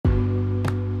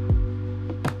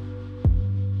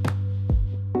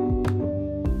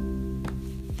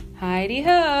Howdy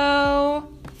ho,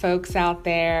 folks out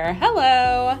there.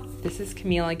 Hello, this is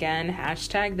Camille again.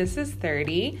 Hashtag this is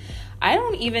 30. I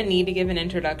don't even need to give an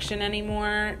introduction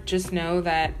anymore. Just know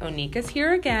that Onika's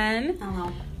here again.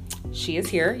 Hello. She is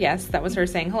here. Yes, that was her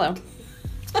saying hello.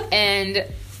 And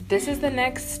this is the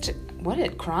next,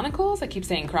 Chronicles? I keep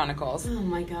saying Chronicles. Oh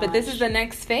my gosh. But this is the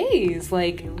next phase.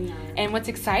 Here we are. And what's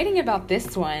exciting about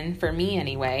this one, for me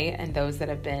anyway, and those that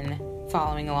have been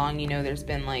following along, there's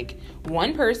been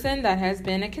one person that has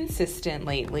been a consistent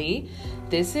lately.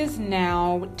 This is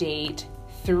now date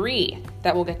 3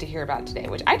 that we'll get to hear about today,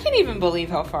 which I can't even believe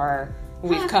how far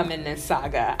we've come in this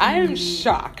saga. I am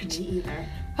shocked. Me either.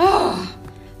 Oh,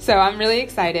 so I'm really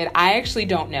excited. I actually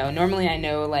don't know. Normally I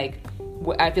know,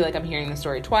 I feel like I'm hearing the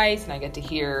story twice and I get to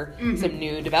hear some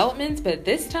new developments, but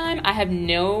this time I have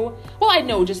I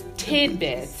know just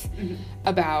tidbits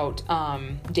about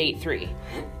date 3.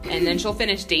 And then she'll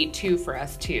finish date 2 for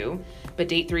us too. But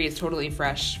date 3 is totally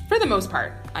fresh for the most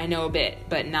part. I know a bit,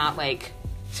 but not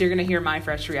so you're going to hear my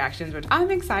fresh reactions, which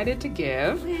I'm excited to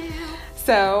give.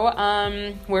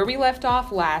 So, where we left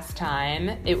off last time,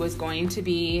 it was going to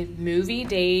be movie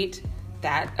date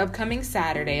that upcoming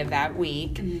Saturday of that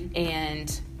week,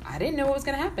 and I didn't know what was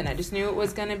going to happen. I just knew it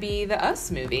was going to be the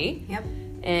Us movie. Yep.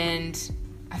 And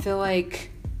I feel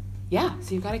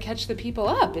so you've got to catch the people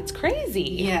up. It's crazy.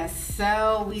 Yes,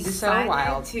 so we decided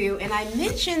wild. to, and I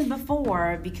mentioned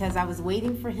before because I was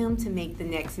waiting for him to make the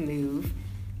next move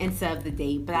instead of the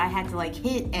date, but I had to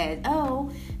hint at,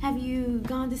 have you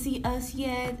gone to see Us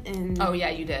yet? And oh yeah,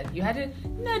 you did. You had to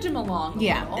nudge him along a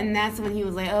little. And that's when he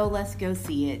was like, let's go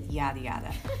see it, yada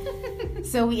yada.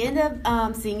 So we end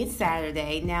up seeing it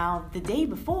Saturday. Now, the day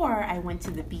before, I went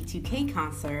to the B2K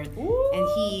concert. Ooh. And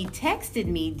he texted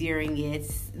me during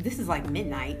it. This is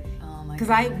midnight. Oh my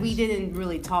Because we didn't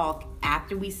really talk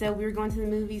after we said we were going to the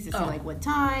movies to say what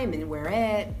time and where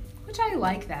at. Which I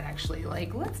like that, actually.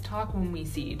 Let's talk when we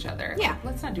see each other. Yeah.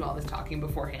 Let's not do all this talking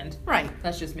beforehand. Right.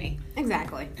 That's just me.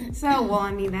 Exactly. So,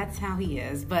 that's how he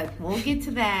is. But we'll get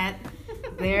to that.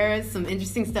 There's some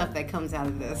interesting stuff that comes out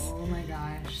of this. Oh my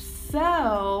gosh.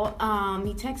 So,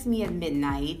 he texted me at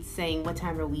midnight saying, what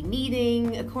time are we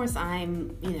meeting? Of course,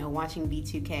 I'm, watching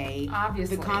B2K.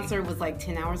 Obviously. The concert was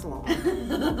 10 hours long.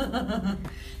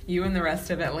 You and the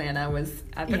rest of Atlanta was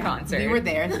at the concert. We were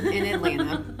there in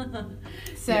Atlanta.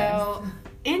 So,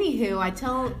 anywho, I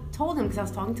told him because I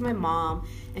was talking to my mom,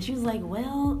 and she was like,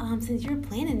 well, since you're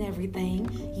planning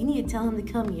everything, you need to tell him to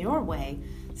come your way.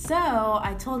 So,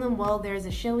 I told him, well, there's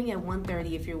a showing at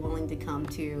 1:30 if you're willing to come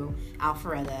to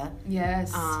Alpharetta.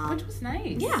 Yes, which was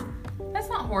nice. Yeah. That's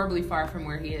not horribly far from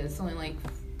where he is. It's only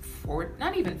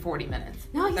not even 40 minutes.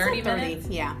 No, he 30 said 30 minutes?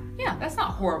 Yeah. Yeah, that's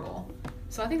not horrible.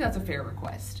 So I think that's a fair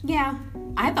request. Yeah.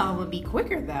 I thought it would be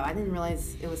quicker, though. I didn't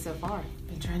realize it was so far.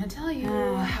 Been trying to tell you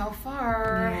how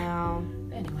far. Yeah.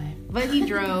 Anyway. But he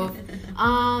drove.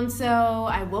 So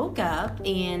I woke up,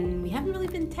 and we haven't really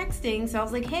been texting. So I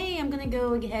was like, hey, I'm going to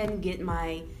go ahead and get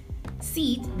my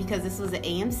seat, because this was an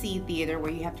AMC theater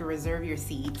where you have to reserve your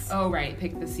seats. Oh, right.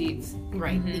 Pick the seats.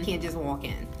 Right. You can't just walk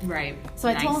in. Right. So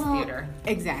I told him. Theater.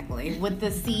 Exactly. With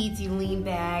the seats, you lean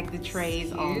back, the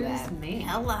trays, all that. Excuse me.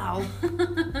 Hello.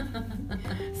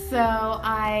 So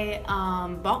I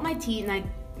bought my teat, and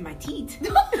my teat.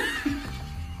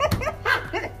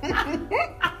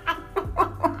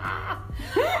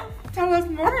 Tell us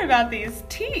more about these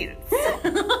teats.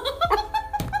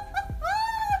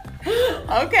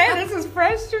 Okay, this is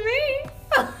fresh to me.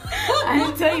 I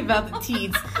didn't tell you about the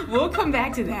teats. We'll come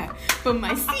back to that. But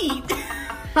my seat.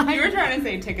 You were trying to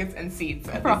say tickets and seats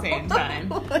at the same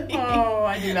time. Oh,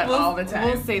 I do that all the time.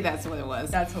 We'll say that's what it was.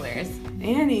 That's hilarious.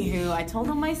 Anywho, I told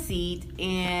him my seat,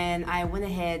 and I went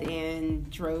ahead and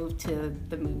drove to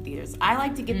the movie theaters. I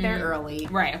like to get there early.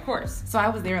 Right, of course. So I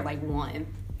was there at 1.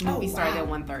 Movie started at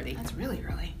 1:30. That's really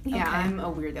early. Yeah, Okay. I'm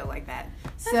a weirdo like that.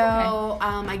 That's So okay.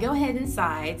 I go ahead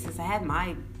inside since I had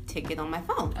my ticket on my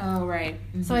phone. Oh, right.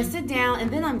 Mm-hmm. So I sit down, and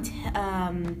then I'm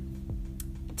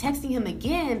texting him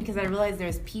again because I realized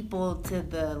there's people to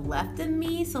the left of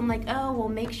me. So I'm like,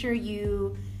 make sure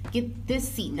you get this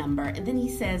seat number. And then he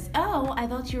says, I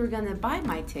thought you were going to buy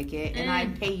my ticket and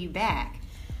I'd pay you back.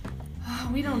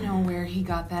 We don't know where he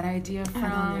got that idea from.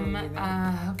 I don't know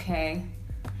either. Okay.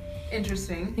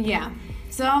 Interesting. Yeah.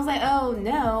 So I was like,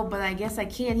 no, but I guess I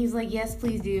can. He's like, yes,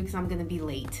 please do, because I'm going to be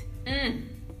late.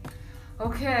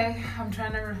 Okay. I'm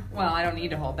trying to... Well, I don't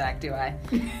need to hold back, do I?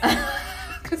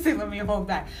 Because they let me hold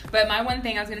back. But my one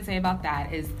thing I was going to say about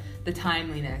that is the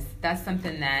timeliness. That's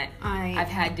something that I've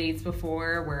had dates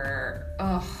before where,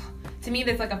 to me,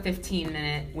 there's a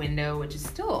 15-minute window, which is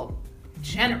still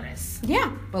generous.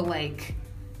 Yeah. But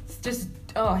It's just,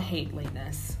 I hate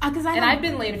lateness. Because I've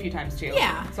been late a few times too.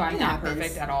 Yeah. So I'm not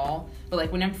perfect at all. But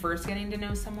like when I'm first getting to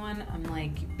know someone, I'm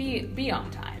like, be on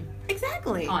time.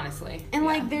 Exactly. Honestly. And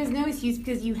like there's no excuse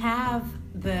because you have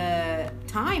the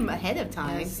time ahead of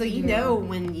time. Yes, so you know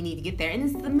when you need to get there. And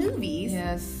it's the movies.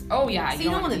 Yes. Oh yeah. So you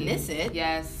don't want to miss it.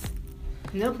 Yes.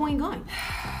 No point in going.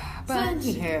 But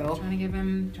so, trying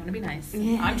to be nice.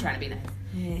 Yeah. I'm trying to be nice.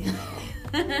 Yeah.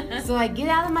 So I get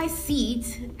out of my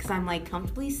seat because I'm like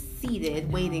comfortably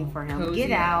seated waiting for him to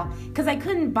get out because I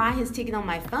couldn't buy his ticket on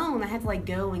my phone. I had to like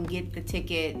go and get the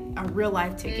ticket, a real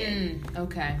life ticket.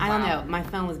 Okay. I don't know. My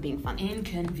phone was being funny.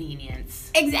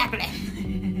 Inconvenience. Exactly.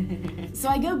 So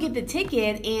I go get the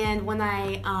ticket, and when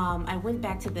I went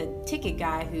back to the ticket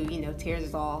guy who tears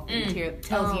it off and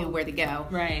tells you where to go.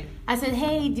 Right. I said,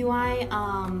 hey,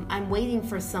 I'm waiting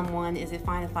for someone. Is it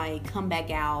fine if I come back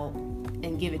out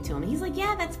and give it to him? He's like,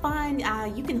 yeah, that's fine.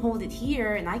 You can hold it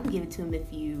here, and I can give it to him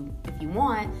if you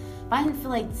want. But I didn't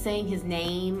feel like saying his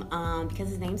name because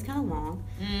his name's kind of long.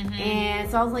 Mm-hmm.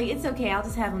 And so I was like, it's okay. I'll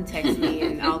just have him text me,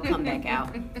 and I'll come back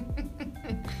out.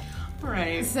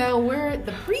 Right. So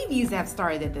the previews have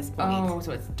started at this point. Oh,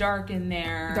 so it's dark in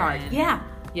there. Dark, yeah.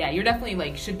 Yeah, you're definitely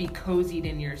like should be cozied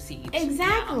in your seat.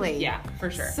 Exactly. Yeah, for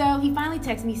sure. So he finally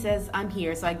texts me, says I'm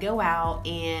here. So I go out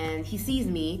and he sees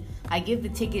me. I give the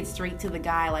ticket straight to the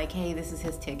guy, like, hey, this is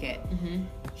his ticket. Mm-hmm.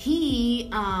 He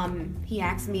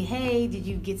asked me, hey, did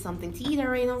you get something to eat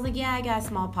already? And I was like, yeah, I got a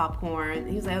small popcorn. And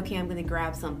he was like, okay, I'm gonna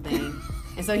grab something.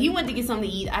 And so he went to get something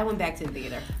to eat. I went back to the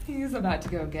theater. He was about to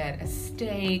go get a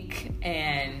steak,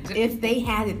 and if they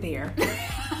had it there,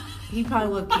 he probably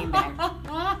would have came back.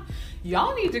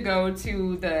 Y'all need to go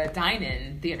to the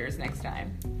dine-in theaters next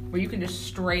time, where you can just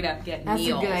straight up get meals. That's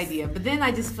a good idea. But then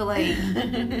I just feel like,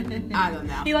 I don't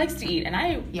know. He likes to eat, and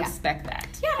I respect that.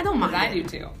 Yeah, I don't mind. I do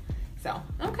too. So,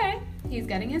 okay. He's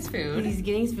getting his food.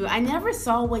 I never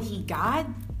saw what he got,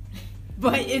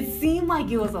 but it seemed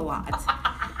like it was a lot.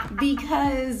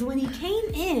 Because when he came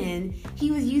in, he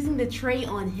was using the tray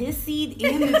on his seat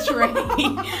and the tray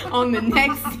on the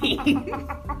next seat.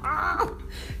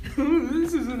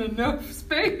 This isn't enough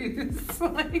space.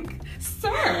 Like,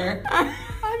 sir.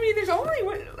 I mean, there's only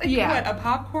what, a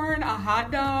popcorn, a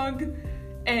hot dog,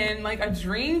 and like a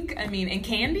drink. I mean, and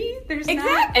candy. There's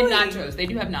exactly. And nachos. They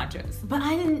do have nachos.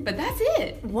 But that's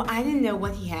it. Well, I didn't know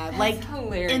what he had. That's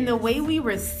hilarious. In the way we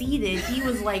were seated, he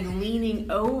was like leaning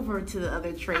over to the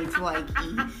other tray to like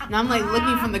eat. And I'm like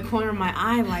looking from the corner of my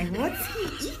eye, like, what's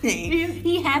he eating?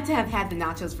 He had to have had the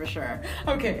nachos for sure.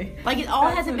 Okay. Like it all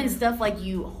hasn't been stuff like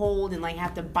you hold and like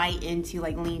have to bite into,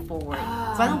 like lean forward.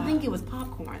 So I don't think it was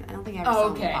popcorn. I don't think I ever saw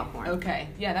him with popcorn. Okay.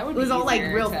 Yeah, that would be It was all like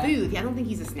real food. food. Yeah, I don't think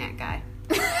he's a snack guy.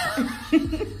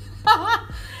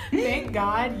 Thank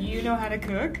God you know how to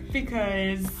cook,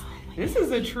 because this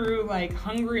is a true like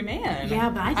hungry man. Yeah,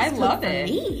 but I just love for it.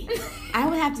 Me. I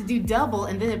would have to do double,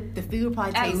 and then the food would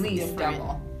probably taste at least different.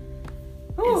 double.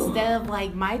 Instead of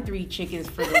like my 3 chickens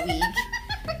for the week.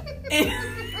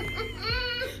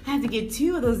 I have to get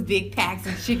 2 of those big packs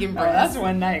of chicken breasts. That's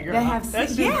one night, girl. That's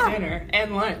just dinner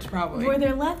and lunch, probably. Were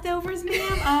there leftovers,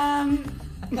 ma'am?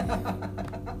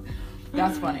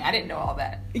 That's funny. I didn't know all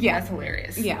that. Yeah. That's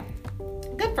hilarious. Yeah.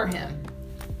 Good for him.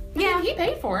 Yeah. I mean, he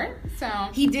paid for it, so.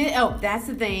 He did. Oh, that's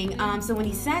the thing. So when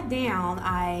he sat down,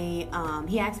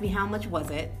 he asked me how much was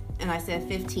it, and I said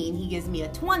 15. He gives me a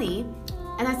 20,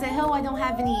 and I said, oh, I don't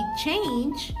have any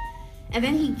change. And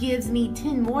then he gives me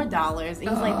 $10 more, and he's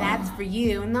like, that's for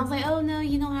you. And I was like, oh no,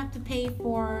 you don't have to pay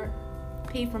for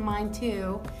mine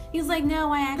too. He's like,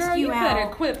 no, I asked you out. You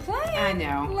better quit playing. I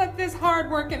know. Let this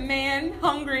hardworking man,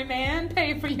 hungry man,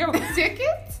 pay for your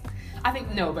ticket. I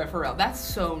think no, but for real, that's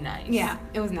so nice. Yeah,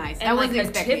 it was nice. And I like wasn't a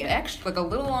expecting tip it. extra, like a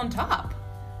little on top,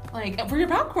 like for your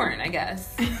popcorn, I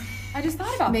guess. I just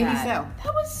thought about Maybe that. so.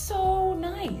 That was so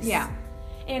nice. Yeah.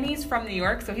 And he's from New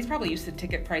York, so he's probably used to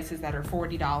ticket prices that are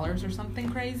 $40 or something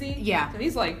crazy. Yeah. So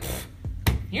he's like,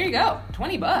 here you go,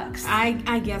 $20.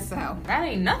 I guess so. That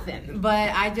ain't nothing.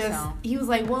 But he was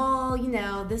like, well,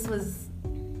 this was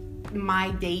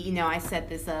my date, I set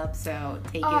this up, so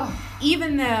take it.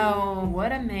 Even though,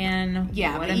 what a man.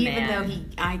 Yeah, what but a even man.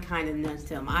 though I kind of nudged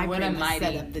him, I what a mighty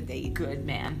set up the date. Good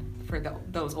man for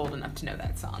those old enough to know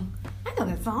that song. I know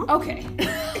that song. Okay.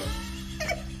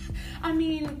 I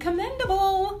mean,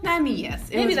 commendable. I mean, yes.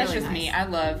 Maybe that's really just nice. me. I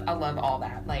love all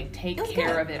that. Like, take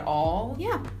care of it all.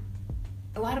 Yeah.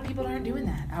 A lot of people aren't doing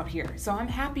that out here, so I'm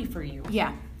happy for you.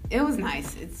 Yeah. It was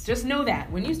nice. It's just know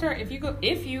that when you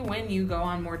go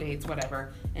on more dates,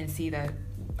 whatever, and see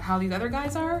how these other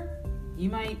guys are,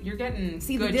 you're getting good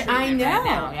treatment I know. right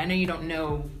now. I know you don't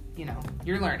know,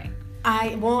 you're learning.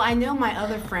 I know my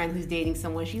other friend who's dating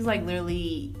someone. She's like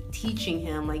literally teaching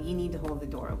him, like, you need to hold the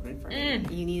door open for me.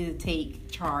 You need to take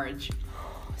charge.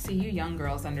 See, you young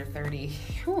girls under 30,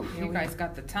 whew, you guys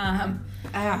got the time.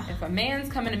 If a man's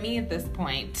coming to me at this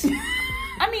point,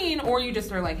 I mean, or you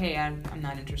just are like, hey, I'm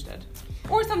not interested.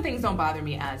 Or some things don't bother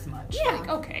me as much. Yeah. Like,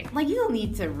 okay. Like, you don't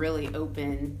need to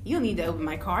open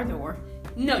my car door.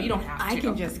 No, you don't have to. I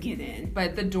can just get in.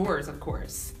 But the doors, of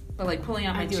course. But like pulling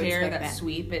out my chair, that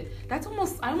sweep, I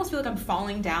almost feel like I'm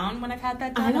falling down when I've had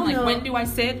that done. I don't know. When do I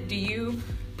sit? Do you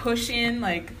push in?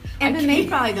 Like, and then they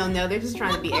probably don't know. They're just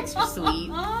trying to be extra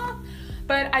sweet.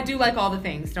 But I do like all the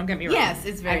things. Don't get me wrong. Yes,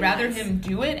 it's very I'd rather nice. him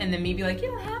do it and then me be like, you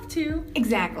don't have to.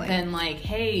 Exactly. Than like,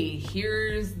 hey,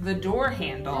 here's the door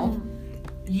handle.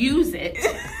 Use it.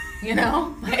 You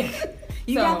know? Like,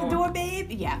 you got the door, babe?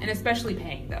 Yeah. And especially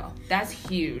paying, though. That's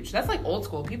huge. That's like old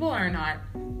school. People are not,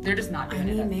 they're just not doing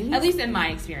it. At least in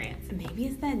my experience. Maybe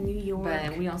it's that New York.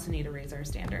 But we also need to raise our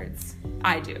standards.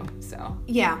 I do. So.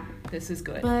 Yeah. This is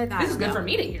good. But this is good for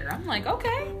me to hear. I'm like,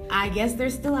 okay. I guess they're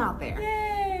still out there.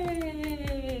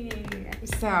 Yay.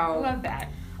 So. Love that.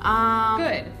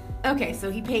 Good. Okay,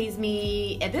 so he pays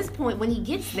me. At this point, when he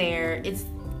gets there,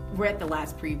 we're at the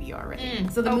last preview already.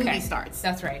 So the movie starts.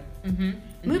 That's right.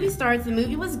 Movie starts. The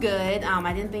movie was good.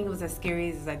 I didn't think it was as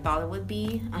scary as I thought it would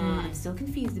be. I'm still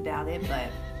confused about it,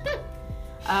 but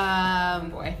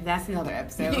boy, that's another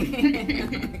episode.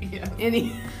 Yeah.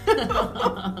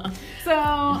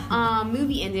 So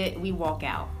movie ended. We walk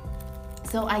out.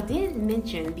 So I did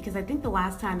mention, because I think the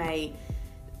last time I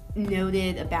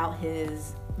noted about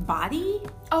his body.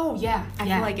 Oh, yeah. I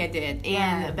feel like I did.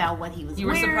 And about what he was wearing. You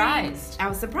were surprised. I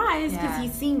was surprised because he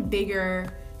seemed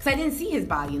bigger. Because I didn't see his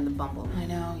body in the Bumble. I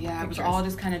know, yeah. It was all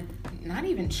just kind of, not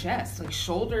even chest, like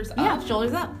shoulders up. Yeah,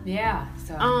 shoulders up. Yeah.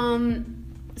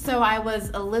 So I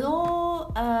was a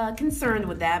little concerned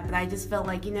with that, but I just felt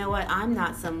like, you know what, I'm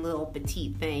not some little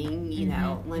petite thing, you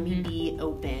know, let me be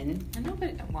open. I know,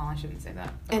 but, well, I shouldn't say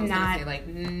that. I was gonna say, like,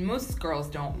 most girls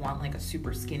don't want, like, a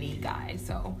super skinny guy,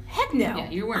 so. Heck no.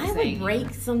 Yeah, you weren't I saying. would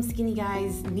break some skinny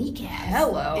guy's kneecaps.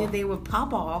 Hello. If they would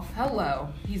pop off. Hello.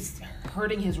 He's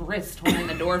hurting his wrist holding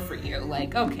the door for you.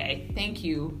 Like, okay, thank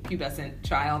you, pubescent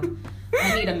child.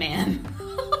 I need a man.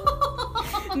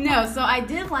 No, so I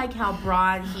did like how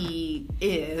broad he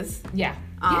is. Yeah.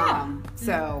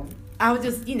 So I was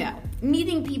just,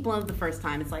 meeting people the first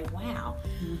time. It's like, wow.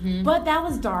 But that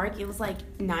was dark. It was like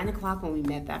 9 o'clock when we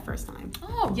met that first time.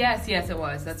 Oh, yes, it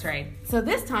was. That's right. So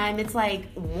this time it's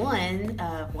like 1.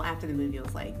 After the movie it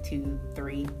was like 2,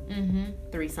 3,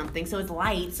 3 something. So it's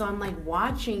light. So I'm like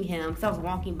watching him because I was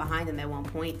walking behind him at one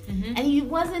point, and he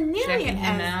wasn't nearly Checking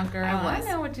him out, girl. I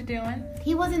know what you're doing.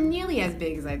 He wasn't nearly as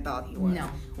big as I thought he was. No.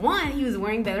 1, he was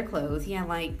wearing better clothes. He had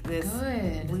like this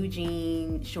Good. blue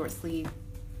jean short sleeve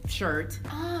shirt.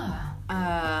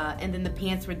 And then the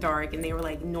pants were dark and they were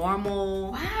like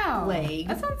normal leg.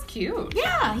 That sounds cute.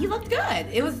 Yeah, he looked good.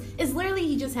 It's literally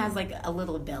he just has like a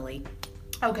little belly.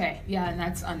 Okay, yeah, and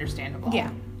that's understandable. Yeah.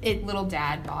 Little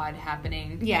dad bod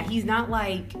happening. Yeah, he's not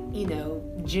like,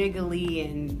 jiggly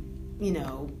and,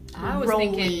 I was rolly.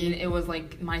 thinking it was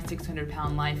like my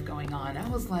 600-pound life going on. I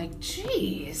was like,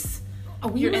 jeez.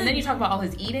 And then you talk about all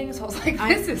his eating, so I was like,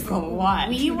 this is a lot.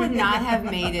 We would not have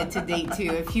made it to date 2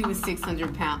 if he was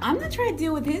 600 pounds. I'm not trying to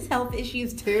deal with his health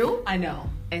issues too. I know.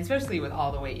 And especially with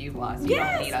all the weight you've lost. You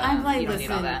don't need I'm like,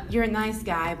 listen, you're a nice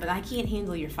guy, but I can't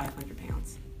handle your 500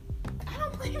 pounds. I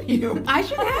don't blame you. I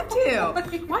should have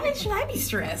to. Why should I be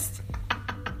stressed?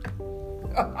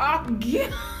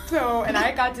 So, and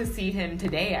I got to see him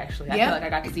today, actually. I feel like I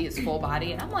got to see his full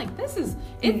body, and I'm like, this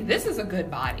is a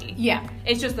good body. Yeah.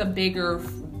 It's just a bigger,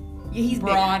 he's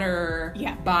broader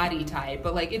body type,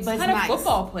 but like, it's kind of nice.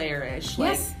 Football player-ish.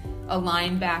 Yes. Like a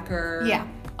linebacker. Yeah.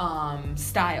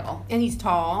 Style. And he's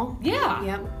tall. Yeah.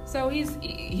 Yep. So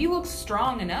he looks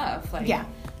strong enough. Like, yeah.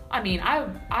 I mean,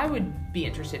 I would be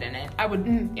interested in it. I would,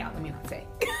 let me not say.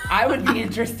 I would be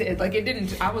interested. Like,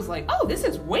 I was like, oh, this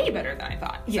is way better than I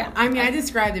thought. Yeah, so, I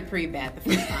described it pretty bad the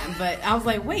first time, but I was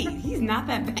like, wait, he's not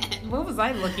that bad. What was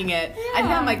I looking at? Yeah. I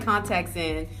had my contacts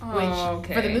in, which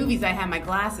for the movies I had my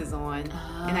glasses on,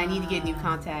 and I need to get new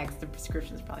contacts. The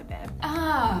prescription's probably bad.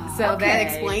 So that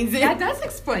explains it. That does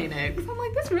explain it. I'm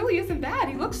like, this really isn't bad.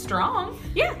 He looks strong.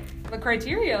 Yeah. The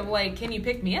criteria of like, can you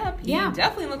pick me up? He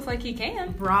definitely looks like he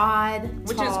can. Broad,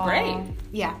 which tall. is great.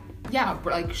 Yeah. Yeah,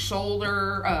 like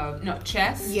shoulder,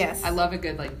 chest. Yes. I love a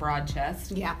good like broad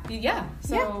chest. Yeah. Yeah.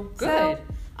 So good. So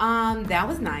That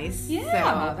was nice.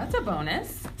 Yeah, that's a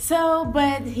bonus.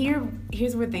 But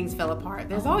here's where things fell apart.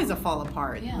 There's always a fall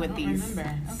apart with these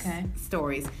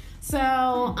stories. So,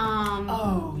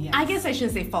 I guess I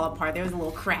shouldn't say fall apart. There was a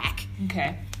little crack.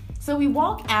 Okay. So we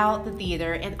walk out the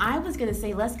theater, and I was going to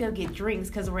say, let's go get drinks,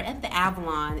 because we're at the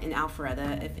Avalon in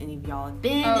Alpharetta, if any of y'all have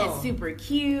been. Oh. It's super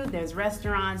cute. There's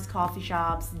restaurants, coffee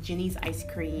shops, Jenny's ice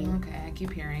cream. Okay, I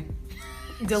keep hearing.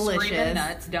 Delicious. Screaming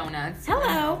nuts, donuts.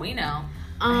 Hello. We know.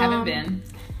 I haven't been.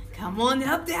 Come on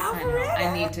up to Alpharetta.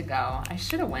 I need to go. I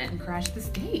should have went and crashed this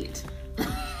date.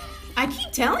 I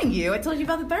keep telling you. I told you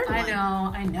about the third one.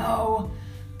 I know.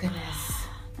 Goodness.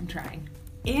 I'm trying.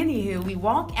 Anywho, we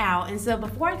walk out, and so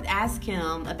before I could ask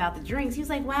him about the drinks, he was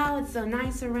like, wow, it's so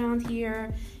nice around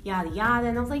here, yada yada.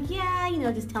 And I was like, yeah,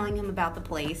 just telling him about the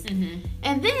place. Mm-hmm.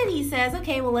 And then he says,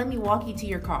 okay, well, let me walk you to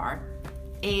your car.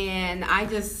 And I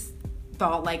just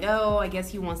thought, like, oh, I guess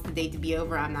he wants the date to be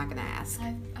over. I'm not going to ask.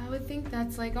 I would think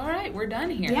that's like, all right, we're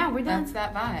done here. Yeah, we're done. That's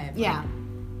that vibe. Yeah.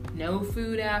 Like, no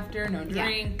food after, no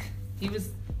drink. Yeah.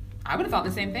 I would have thought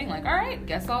the same thing. Like, all right,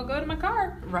 guess I'll go to my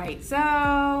car. Right. So,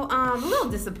 a little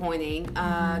disappointing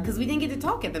because we didn't get to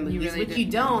talk at the movies, which you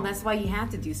don't. That's why you have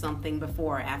to do something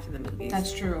before or after the movies.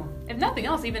 That's true. If nothing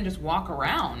else, even just walk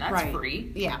around. That's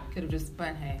free. Yeah. Could have just,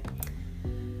 but hey.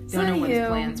 Don't know what his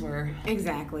plans were.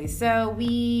 Exactly. So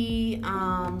we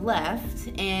left,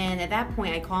 and at that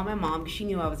point, I called my mom because she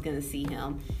knew I was going to see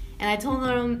him. And I told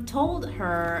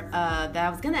her that I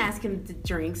was going to ask him to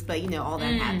drinks, but, all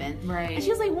that happened. Right. And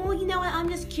she was like, well, you know what? I'm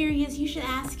just curious. You should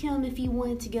ask him if he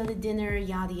wanted to go to dinner,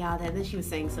 yada, yada. And then she was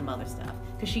saying some other stuff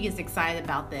because she gets excited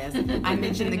about this. I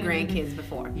mentioned the grandkids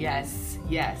before. Yes.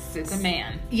 It's a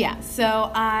man. Yeah.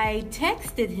 So I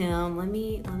texted him. Let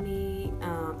me.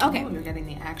 Okay. Ooh, you're getting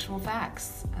the actual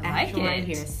facts. I like it. Right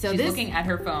here. So she's looking at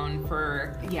her phone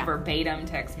for verbatim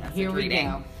text message Here we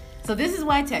go. So this is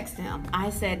what I texted him.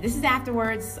 I said, this is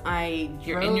afterwards. I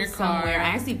drove in your car. somewhere. I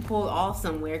actually pulled off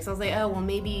somewhere because I was like, oh, well,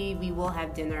 maybe we will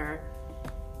have dinner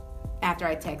after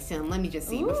I text him. Let me just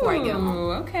see before I go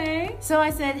home. Okay. So I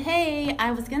said, hey,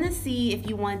 I was going to see if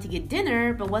you wanted to get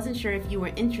dinner, but wasn't sure if you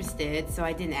were interested, so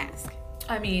I didn't ask.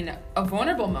 I mean, a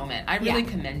vulnerable moment. I really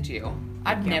commend you.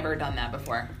 I've never done that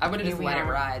before. I would have just let it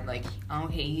ride. Like,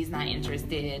 okay, he's not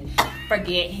interested.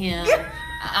 Forget him.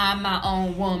 I'm my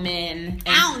own woman. And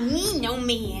I don't need no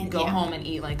man. Go home and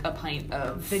eat like a pint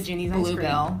of the Jenny's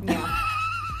Bluebell. Yeah.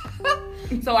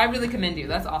 So I really commend you.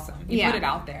 That's awesome. You put it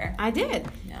out there. I did.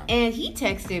 Yeah. And he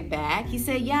texted back. He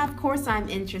said, yeah, of course I'm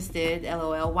interested.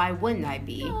 LOL. Why wouldn't I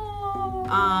be?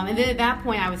 And then at that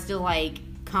point, I was still like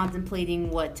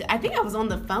contemplating I think I was on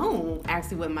the phone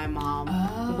actually with my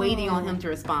mom, waiting on him to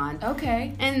respond.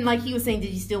 Okay. And like he was saying,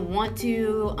 did you still want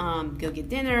to go get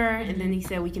dinner? And then he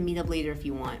said, we can meet up later if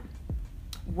you want.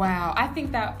 Wow. I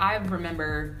think that I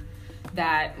remember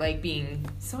that like being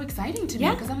so exciting to me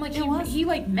because I'm like, he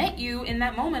like met you in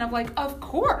that moment of like, of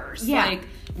course. Yeah. Like,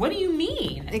 what do you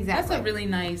mean? Exactly. That's a really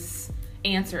nice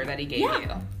answer that he gave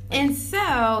you. And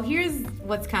so here's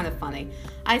what's kind of funny.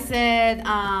 I said,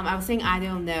 I was saying I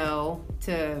don't know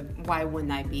to why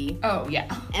wouldn't I be? Oh,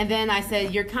 yeah. And then I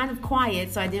said, you're kind of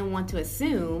quiet, so I didn't want to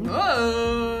assume.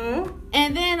 Oh.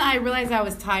 And then I realized I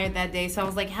was tired that day, so I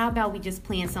was like, how about we just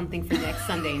plan something for next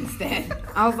Sunday instead?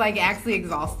 I was like actually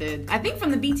exhausted. I think from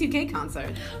the B2K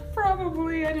concert.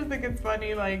 Probably. I just think it's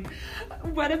funny. Like,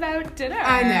 what about dinner?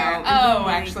 I know. Oh,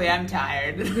 actually, I'm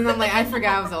tired. And I'm like, I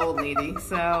forgot I was an old lady,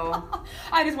 so.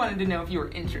 I just wanted to know if you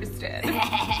were interested.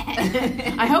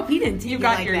 I hope he didn't take you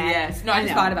got like your that. Yes. No, I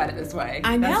just thought about it this way.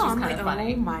 I know. That's just I'm kind of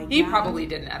funny. Oh my God. He probably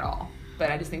didn't at all.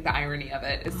 But I just think the irony of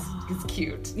it is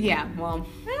cute. Yeah, well.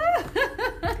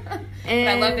 But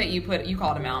I love that you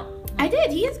called him out. I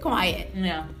did. He is quiet.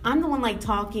 Yeah. I'm the one like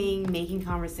talking, making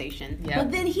conversation. Yep.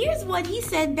 But then here's what he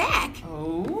said back.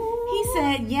 Oh. He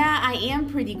said, yeah, I am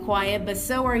pretty quiet, but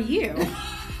so are you.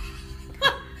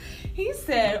 He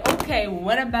said, okay,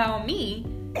 what about me?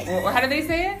 Or how do they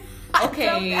say it?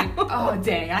 Okay. Oh,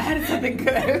 dang. I had something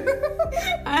good.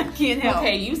 I can't help.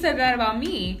 Okay, you said that about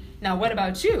me. Now, what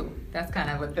about you? That's kind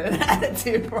of what the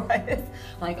attitude was.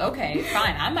 Like, okay,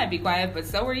 fine. I might be quiet, but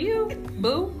so are you.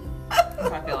 Boo.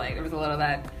 So I feel like there was a little of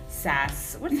that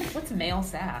sass. What's male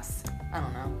sass? I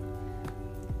don't know.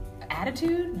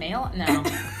 Attitude? Male? No.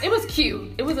 It was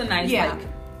cute. It was a nice, like,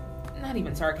 not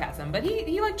even sarcasm, but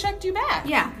he like checked you back.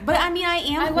 Yeah, but I mean, I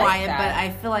am quiet, but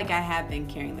I feel like I have been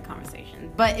carrying the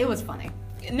conversation. But it was funny.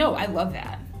 No, I love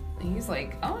that. And he's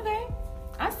like, oh, okay,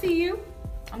 I see you.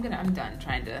 I'm done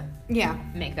trying to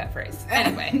make that phrase.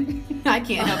 Anyway. I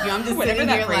can't help you. I'm just whatever sitting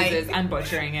that here phrase like, is, I'm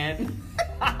butchering it.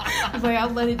 I was like, I'll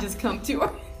let it just come to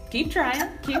her. Keep trying.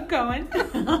 Keep going. So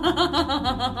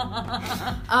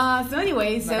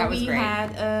anyway, That was we great.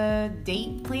 had a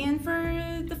date planned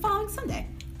for the following Sunday.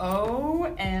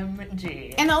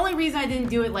 OMG. And the only reason I didn't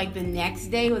do it like the next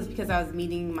day was because I was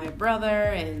meeting my brother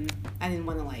and I didn't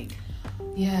want to like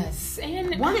Yes.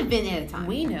 And one event at a time.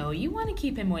 we know you want to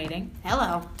keep him waiting.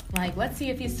 Hello. Like, let's see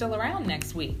if he's still around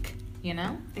next week. You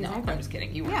know? Exactly. No, I'm just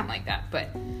kidding. You weren't Yeah. like that. But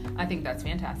I think that's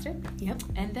fantastic. Yep.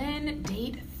 And then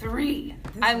date 3.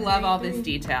 This I is love date all this 3.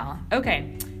 detail.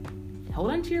 Okay. Hold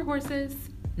on to your horses.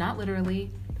 Not literally.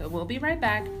 But we'll be right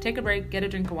back. Take a break. Get a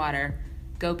drink of water.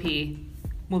 Go pee.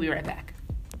 We'll be right back.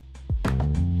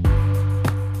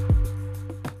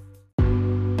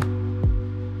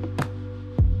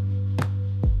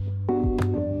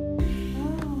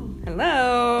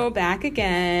 Hello, back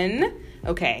again.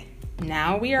 Okay,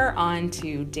 now we are on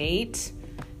to date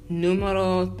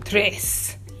numero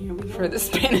tres Here we go. for the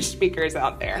Spanish speakers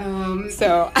out there. Um,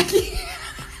 So,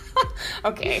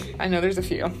 okay, I know there's a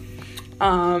few.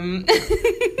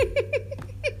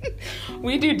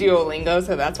 We do Duolingo,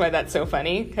 so that's why that's so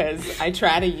funny, because I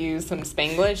try to use some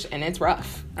Spanglish, and it's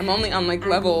rough. I'm only on like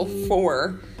level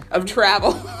 4 of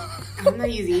travel. I'm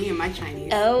not using any of my Chinese.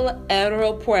 El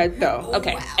aeropuerto.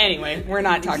 Okay, Wow. anyway, we're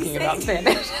not What did talking you about say?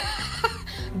 Spanish.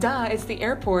 Duh, it's the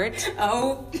airport.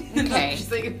 Oh. Okay.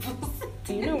 She's like,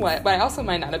 You know what? But I also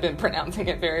might not have been pronouncing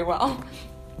it very well.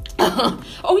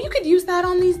 Oh, you could use that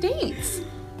on these dates.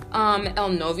 El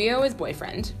novio is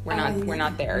boyfriend. We're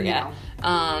not there no. yet.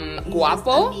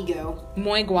 Guapo, Amigo.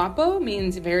 muy guapo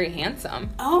means very handsome.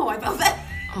 Oh, I thought that.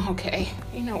 Okay,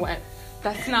 you know what?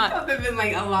 That's I not. thought that'd been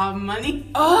like a lot of money.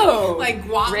 Oh, Like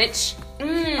guap. rich. I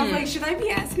was like, should I be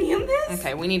asking him this?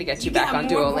 Okay, we need to get you You back got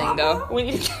on more Duolingo. guapo? We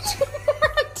need to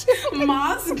get you more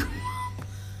on Duolingo. Mas.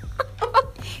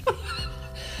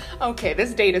 Okay,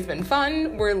 this date has been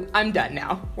fun. I'm done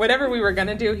now. Whatever we were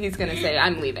gonna do, he's gonna say,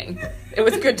 I'm leaving. It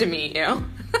was good to meet you.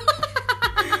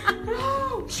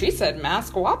 She said mas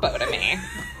guapo to me.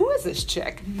 Who is this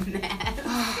chick?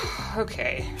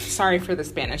 Okay. Sorry for the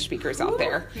Spanish speakers out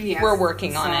there. Yes. We're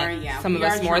working on Sorry, it. yeah. Some of We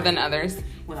us are more than trying. others.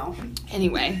 Well,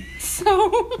 Anyway,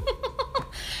 so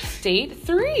date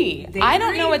 3. Date I don't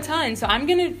 3. know a ton, so I'm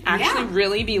gonna actually Yeah.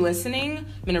 really be listening. I'm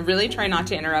gonna really try not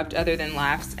to interrupt other than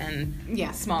laughs and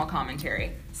Yeah. small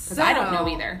commentary. Because I don't know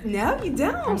either. No, you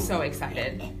don't. I'm so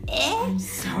excited. I'm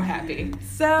so happy.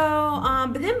 So,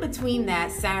 but in between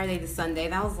that Saturday to Sunday,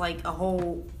 that was like a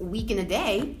whole week and a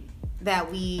day that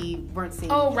we weren't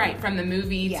seeing. Oh, right, from the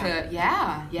movie Yeah. to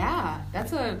yeah.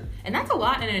 That's a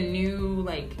lot in a new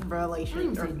like Relation I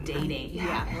wouldn't say dating. Yeah.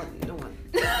 Yeah. What, no one.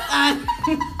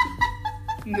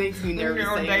 Makes me nervous.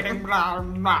 saying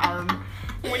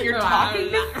when you're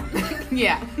talking that.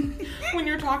 Yeah. when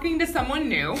you're talking to someone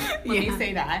new, let me Yeah.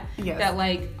 say that. Yes. That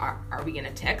like, are we gonna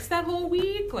text that whole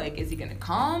week? Like, is he gonna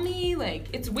call me? Like,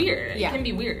 it's weird. Yeah. It can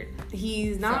be weird.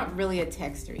 He's not So. really a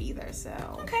texter either, so.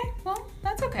 Okay, well,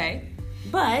 that's okay.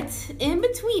 But in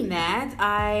between that,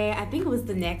 I think it was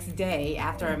the next day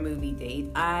after our movie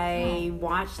date, I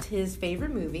watched his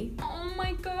favorite movie. Oh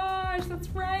my gosh, that's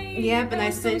right. Yep, and That I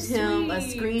was so sent him a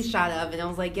sweet. screenshot of it. And I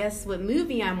was like, guess what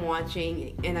movie I'm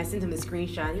watching? And I sent him a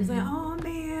screenshot. He was Mm-hmm. like, oh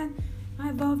man,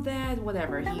 I love that.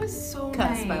 Whatever. That He was so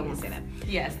cussed, nice. but I won't say that.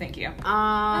 Yes, thank you.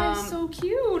 That is Um, so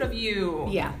cute of you.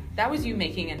 yeah, That was you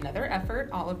making another effort,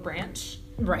 Olive Branch.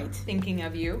 right. Thinking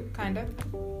of you, kind of.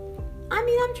 I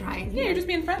mean, I'm trying. Yeah, you're just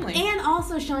being friendly. And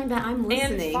also showing that I'm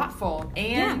listening. And thoughtful.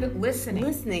 And Yeah. listening.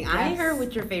 Listening. I Yes. heard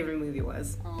what your favorite movie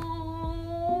was.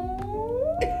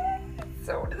 Oh,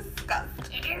 so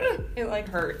disgusting. It like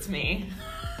hurts me.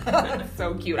 That's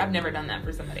so cute. I've never done that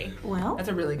for somebody. Well, That's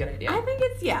a really good idea. I think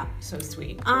it's, yeah. So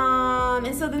sweet.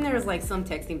 And so then there was like some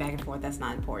texting back and forth. That's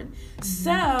not important.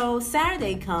 So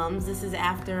Saturday comes. This is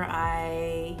after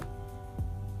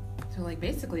So like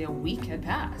basically a week had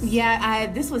passed.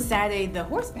 this was Saturday, the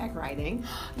horseback riding.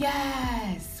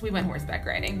 Yes. We went horseback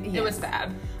riding. It was Yes.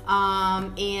 fab.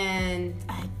 And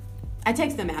I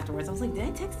texted him afterwards. I was like, did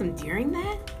I text him during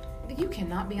that? You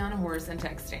cannot be on a horse and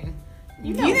texting.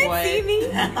 You know didn't what? see me.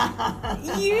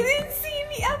 You didn't see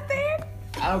me up there.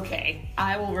 Okay,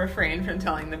 I will refrain from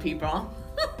telling the people.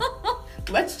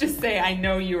 Let's just say I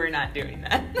know you are not doing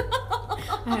that.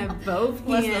 I have both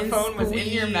Unless hands the phone was in your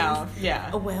squeezed. mouth. Yeah.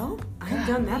 Oh, well, I've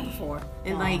done that before.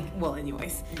 And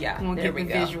anyways. Yeah, I won't there get we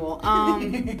the go. visual.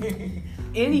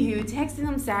 Anywho, texted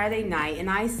him Saturday night, and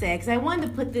I said, because I wanted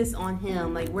to put this on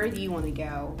him, like, where do you want to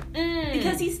go?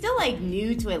 Because he's still, like,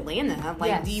 new to Atlanta. Like,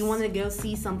 Yes. do you want to go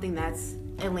see something that's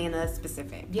Atlanta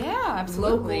specific. Yeah,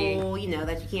 absolutely. Local, you know,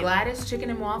 that you can't. Gladys Chicken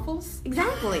and Waffles.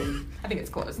 Exactly. I think it's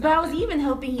close. But I was even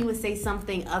hoping he would say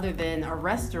something other than a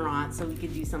restaurant, so we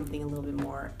could do something a little bit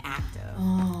more active.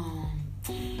 Oh.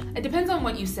 It depends on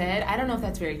what you said. I don't know if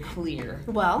that's very clear.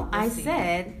 Well, Let's see.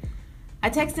 I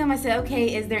texted him. I said,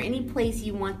 okay, is there any place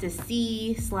you want to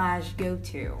see / go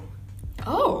to?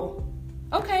 Oh,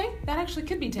 okay. That actually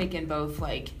could be taken both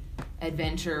like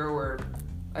adventure or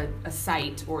a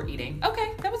sight or eating.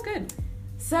 Okay, that was good.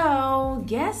 So,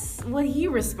 guess what he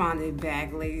responded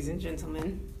back, ladies and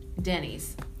gentlemen?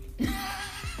 Denny's.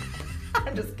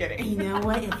 I'm just kidding. You know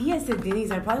what? If he had said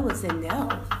Denny's, I probably would have said no.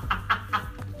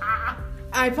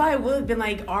 I probably would have been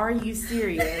like, are you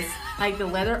serious? Like the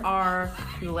letter R,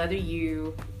 the letter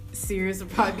U, serious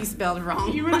would probably be spelled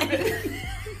wrong. You would have been...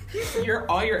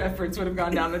 all your efforts would have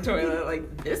gone down the toilet.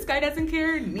 Like, this guy doesn't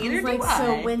care, neither do I.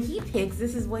 So when he picks,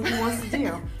 this is what he wants to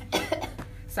do.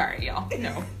 Sorry, y'all.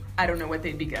 No, I don't know what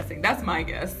they'd be guessing. That's my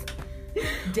guess.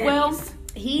 Denny's. Well,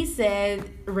 he said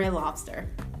Red Lobster.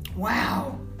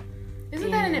 Wow.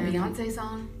 Isn't that in a Beyonce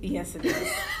song? Yes, it is.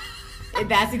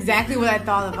 That's exactly what I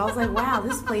thought of. I was like, wow,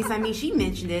 this place, I mean, she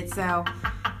mentioned it, so,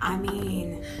 I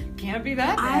mean... Can't be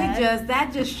that bad.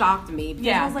 That just shocked me.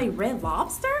 Because I was like, Red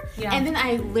Lobster? Yeah. And then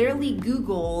I literally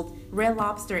Googled Red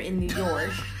Lobster in New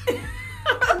York.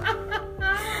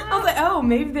 I was like, oh,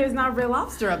 maybe there's not Red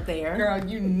Lobster up there. Girl,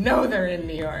 you know they're in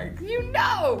New York. You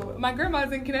know. My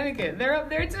grandma's in Connecticut. They're up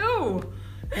there, too.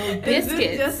 Those biscuits. Is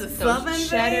it just a Southern those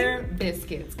cheddar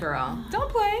biscuits, girl.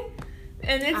 Don't play.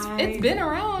 And it's been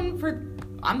around for...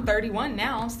 I'm 31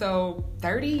 now, so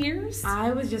 30 years.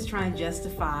 I was just trying to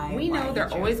justify. We know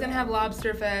they're always going to have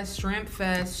Lobster Fest, Shrimp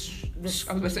Fest, I was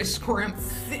going to say scrimp.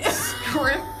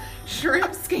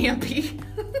 Shrimp scampi.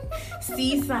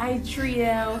 Seaside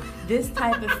Trio, this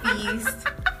type of feast.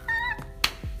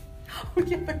 Oh,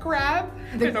 yeah, the crab.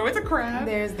 No, it's a crab.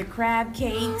 There's the crab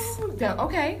cakes.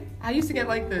 Okay. I used to get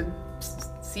like the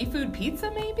seafood pizza,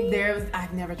 maybe?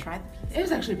 I've never tried the pizza. It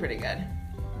was actually pretty good.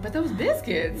 But those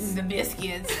biscuits. The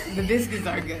biscuits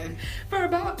are good. For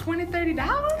about $20,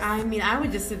 $30? I mean, I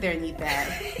would just sit there and eat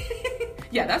that.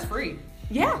 Yeah, that's free.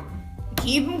 Yeah.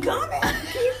 Keep them coming.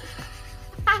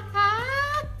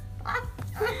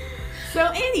 So,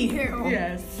 anywho,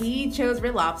 yes, he chose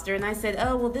Red Lobster, and I said,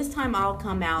 oh, well, this time I'll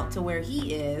come out to where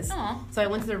he is. Aww. So I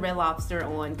went to the Red Lobster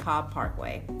on Cobb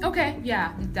Parkway. Okay,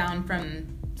 yeah, down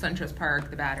from SunTrust Park,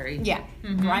 the Battery. Yeah,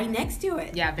 right next to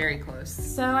it. Yeah, very close.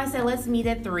 So I said, let's meet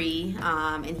at 3,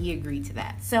 and he agreed to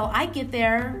that. So I get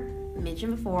there.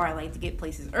 Mentioned before, I like to get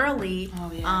places early.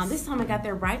 Oh, yes. This time I got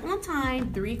there right on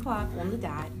time, 3 o'clock on the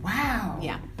dot. Wow.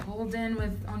 Yeah. Pulled in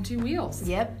on 2 wheels.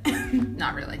 Yep.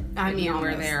 Not really. I mean, you were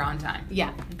almost there on time.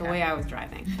 Yeah, the way I was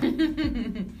driving.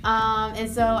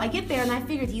 And so I get there, and I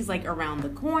figured he's like around the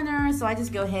corner, so I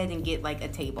just go ahead and get like a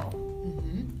table.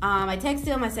 I texted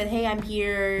him. I said, hey, I'm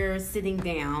here sitting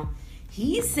down.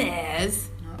 He says,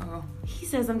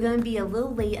 I'm going to be a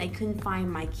little late. I couldn't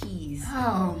find my keys.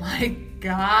 Oh, my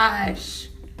gosh.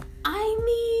 I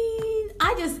mean,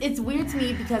 it's weird to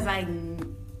me because I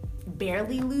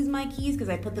barely lose my keys because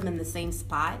I put them in the same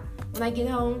spot when I get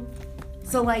home.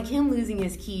 So, like, him losing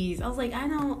his keys, I was like, I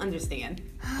don't understand.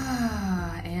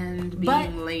 And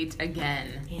being late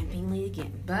again.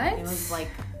 But it was like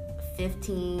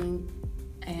 15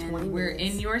 and 20 we're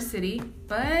minutes. In your city,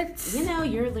 but... You know,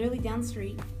 you're literally down the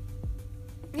street.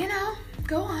 You know,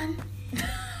 go on.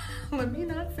 Let me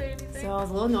not say anything. So I was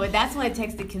a little annoyed. That's when I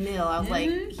texted Camille. I was like,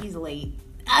 he's late.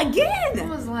 Again! I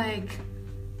was like,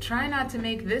 try not to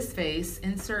make this face,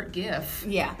 insert GIF.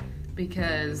 Yeah.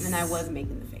 Because... And I was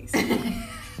making the face.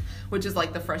 Which is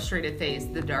like the frustrated face,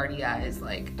 the darty eyes,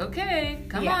 like, okay,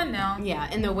 come on now. Yeah,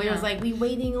 and the waiter was like, we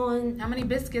waiting on... How many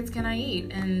biscuits can I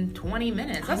eat in 20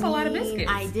 minutes? That's a lot of biscuits.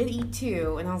 I did eat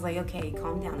 2, and I was like, okay,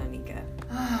 calm down, Anika.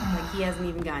 Like, he hasn't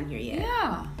even gotten here yet.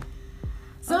 Yeah.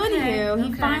 So anywho,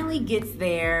 he finally gets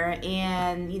there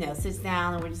and, sits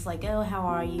down, and we're just like, oh, how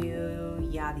are you?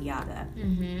 Yada, yada.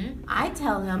 I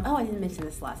tell him, I didn't mention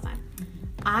this last time.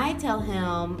 I tell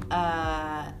him,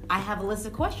 I have a list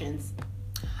of questions.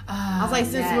 I was like,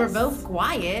 since we're both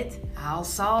quiet, I'll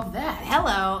solve that.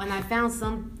 Hello. And I found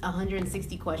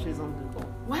 160 questions on Google.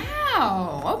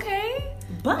 Wow. Okay.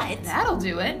 But that'll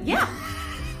do it. Yeah.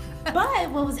 But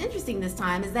what was interesting this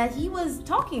time is that he was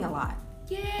talking a lot.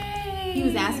 Yay. He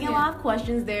was asking a lot of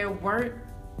questions. I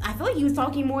feel like he was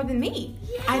talking more than me.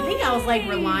 Yay. I think I was like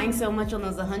relying so much on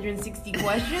those 160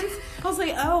 questions. I was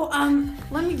like,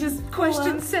 let me just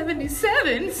question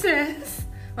 77 says.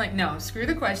 Like, no, screw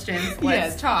the questions.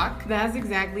 Let's talk. That's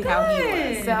exactly how he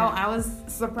was. So I was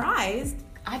surprised.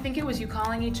 I think it was you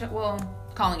calling each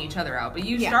other out, but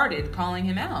you Yeah. started calling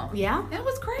him out. Yeah. That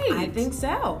was great. I think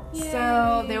so. Yay.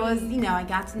 So there was, I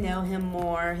got to know him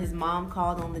more. His mom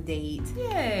called on the date.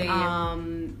 Yay.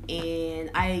 And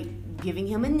I giving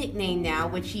him a nickname now,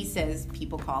 which he says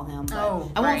people call him. But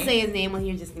Oh, I won't right. say his name on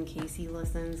here just in case he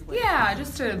listens. Yeah,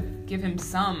 just to give him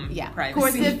some privacy. Of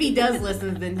course, if he does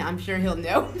listen, then I'm sure he'll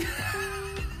know.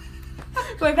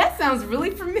 But that sounds really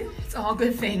familiar. It's all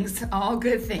good things. All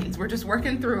good things. We're just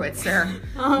working through it, sir.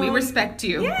 We respect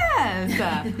you. Yes.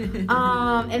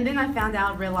 And then I found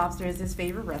out Red Lobster is his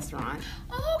favorite restaurant.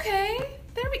 Okay.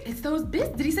 It's those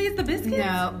biscuits. Did he say it's the biscuits?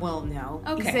 No.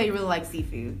 Okay. He said he really likes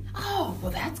seafood. Oh,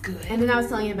 well, that's good. And then I was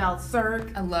telling you about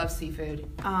Cirque. I love seafood.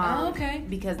 Okay.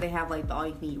 Because they have like the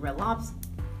all-you-can-eat Red Lobster.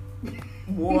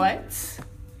 What?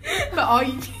 the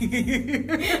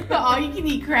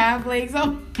all-you-can-eat crab legs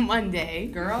on Monday.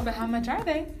 Girl, but how much are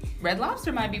they? Red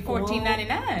Lobster might be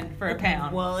 $14.99 for a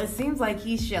pound. Well, it seems like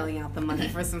he's shelling out the money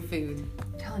for some food.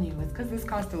 I'm telling you, it's because this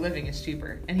cost of living is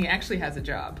cheaper, and he actually has a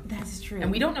job. That's true.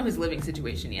 And we don't know his living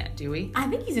situation yet, do we? I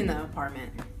think he's in the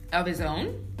apartment. Of his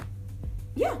own?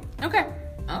 Yeah. Okay.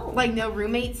 Oh. Like no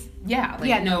roommates? Yeah, like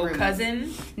Yeah, no roommates.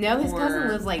 cousin? No, his Or cousin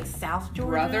lives like South Georgia.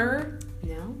 Brother?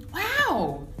 No.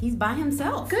 Wow. He's by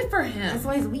himself. Good for him. That's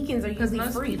why his weekends are Because usually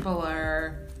most free. people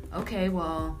are, okay,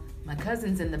 well, my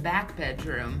cousin's in the back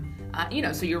bedroom.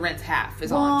 So your rent's half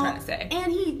is all I'm trying to say.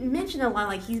 And he mentioned a lot,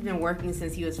 like he's been working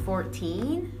since he was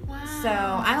 14. Wow. So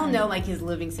I don't know, like his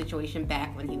living situation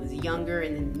back when he was younger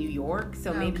and in New York.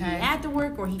 So maybe he Okay. had to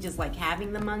work, or he just like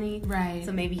having the money. Right.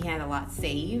 So maybe he had a lot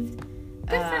saved.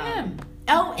 Good for him.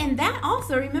 Oh, and that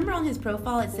also, remember on his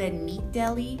profile it said Meat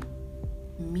Deli?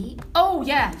 Meat? Oh,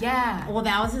 yeah. Well,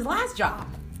 that was his last job.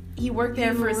 He worked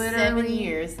there for 7 literally-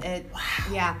 years.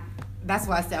 Yeah. That's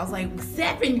what I said. I was like,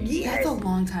 7 years? That's a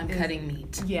long time cutting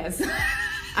meat. Yes.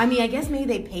 I mean, I guess maybe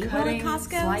they pay well at Cutting,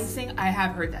 Costco. slicing. I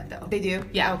have heard that, though. They do?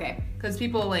 Yeah. Okay. Because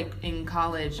people, like, in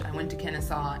college, I went to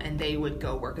Kennesaw, and they would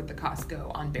go work at the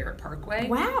Costco on Barrett Parkway.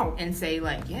 Wow. And say,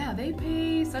 like, yeah, they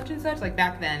pay such and such. Like,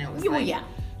 back then, it was, Well, like, yeah.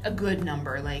 a good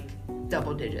number, like,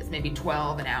 double digits, maybe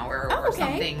 12 an hour Oh, or okay.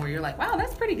 something, where you're like, wow,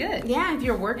 that's pretty good. Yeah, if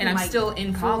you're working And I'm like, still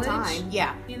in college. full-time.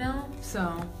 Yeah. You know?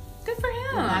 So, good for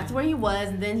him. And that's where he was,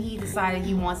 and then he decided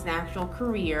he wants an actual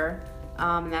career.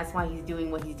 And that's why he's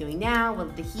doing what he's doing now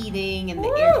with the heating and the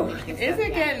air Woo! conditioning Is stuff.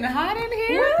 it Yeah. getting hot in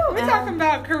here? Woo! We're talking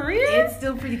about career? It's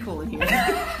still pretty cool in here.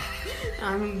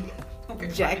 Okay,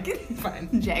 jacket.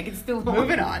 Fine. Jacket's still on.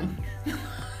 Moving on.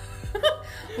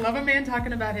 Love a man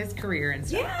talking about his career and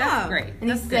stuff. Yeah. That's great. And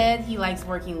That's he good. said he likes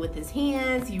working with his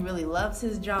hands. He really loves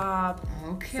his job.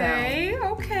 Okay.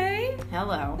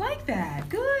 Hello. Like that.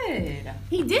 Good.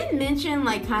 He did mention,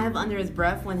 like, kind of under his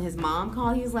breath when his mom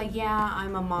called. He was like, yeah,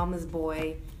 I'm a mama's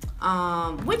boy.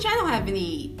 Which I don't have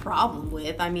any problem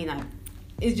with. I mean,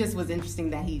 it just was interesting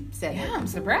that he said Yeah, it. I'm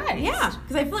surprised. Yeah,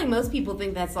 because I feel like most people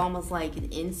think that's almost like an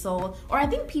insult, or I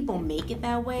think people make it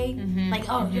that way, like,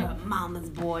 "Oh, you're a mama's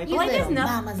boy," but like,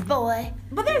 mama's boy.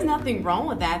 but there's nothing wrong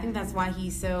with that. I think that's why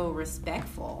he's so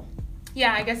respectful.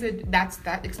 Yeah, I guess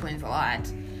that explains a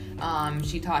lot.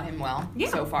 She taught him well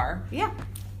so far. Yeah.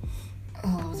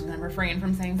 Oh, I was gonna refrain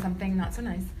from saying something not so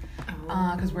nice.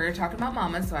 Because we're talking about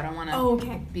mamas, so I don't want to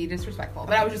Okay. be disrespectful.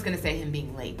 But I was just gonna say him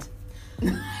being late.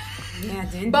 Yeah,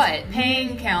 didn't. But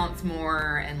paying counts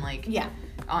more, and like, yeah,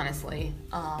 honestly,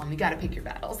 you gotta pick your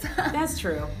battles, that's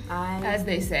true. as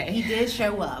they He say. did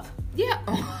show up. Yeah.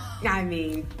 I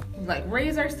mean, Like,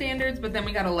 raise our standards, but then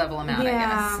we gotta level them out,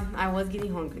 yeah, I was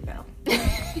getting hungry though. I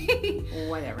guess.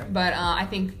 Whatever. But I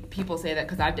think people say that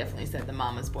because I've definitely said the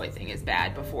mama's boy thing is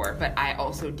bad before. But I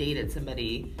also dated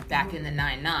somebody back in the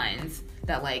 99s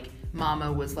that, like,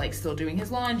 mama was, like, still doing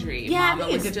his laundry. Yeah, I mama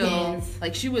think it was still depends.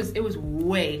 like, it was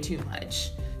way too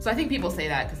much. So I think people say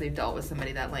that because they've dealt with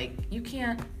somebody that, like, you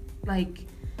can't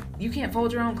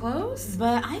fold your own clothes.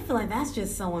 But I feel like that's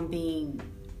just someone being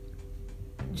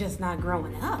just not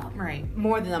growing up. Right.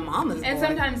 More than a mama's And boy.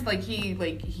 sometimes,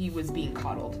 he was being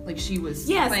coddled. Like, she was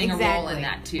Yes, playing a role exactly. in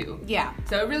that, too. Yeah.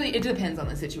 So it depends on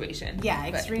the situation. Yeah,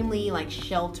 But- extremely like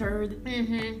sheltered,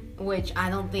 Mm-hmm. which I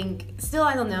don't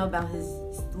know about his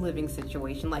living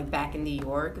situation, like back in New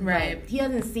York. but Right. he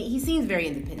seems very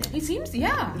independent. He seems,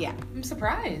 yeah. Yeah. I'm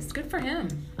surprised. Good for him.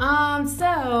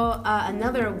 So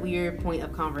another weird point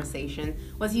of conversation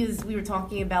was we were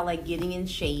talking about like getting in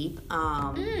shape,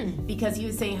 because he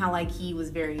was saying how like he was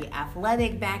very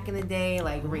athletic back in the day,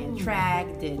 like ran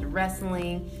track, did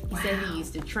wrestling. He said he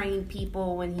used to train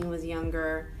people when he was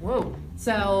younger. Whoa.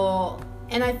 So,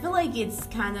 and I feel like it's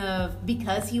kind of,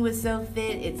 because he was so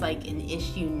fit, it's like an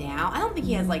issue now. I don't think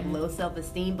he has like low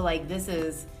self-esteem, but like this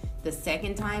is the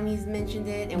second time he's mentioned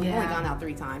it, and we've only gone out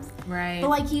 3 times. Right. But,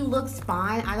 like, he looks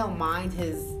fine. I don't mind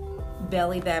his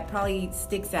belly that probably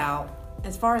sticks out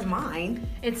as far as mine.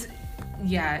 It's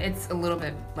a little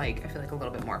bit, like, I feel like a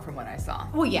little bit more from what I saw.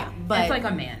 Well, yeah, but... It's like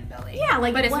a man belly. Yeah,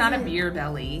 like... But it's not a beer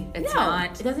belly. It's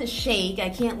not... it doesn't shake. I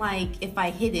can't, like, if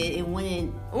I hit it, it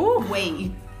wouldn't... Ooh.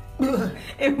 Wait.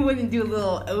 It wouldn't do a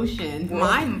little ocean.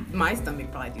 My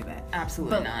stomach probably do that.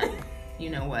 Absolutely not.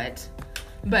 You know what?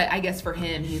 But I guess for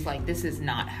him, he's like, this is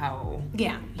not how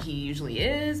he usually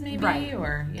is, maybe, right?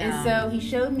 Or and so he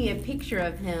showed me a picture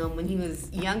of him when he was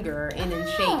younger and in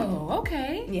shape. Oh,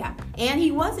 okay. Yeah, and he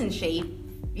was in shape.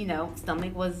 You know,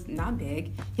 stomach was not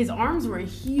big. His arms were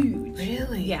huge.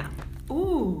 Really? Yeah.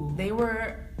 Ooh. They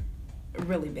were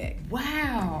really big.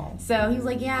 Wow. So he was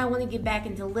like, yeah, I want to get back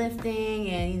into lifting,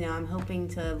 and, you know, I'm hoping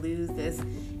to lose this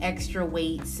extra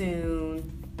weight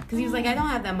soon. Because he was like, I don't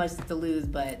have that much to lose,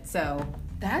 but so...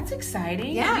 That's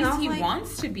exciting. Yeah. At least he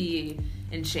wants to be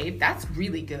in shape. That's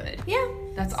really good. Yeah.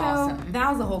 That's awesome.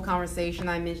 That was the whole conversation.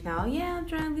 I mentioned how, I'm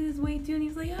trying to lose weight too. And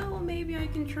he's like, oh, well, maybe I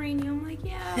can train you. I'm like,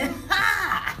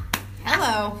 yeah.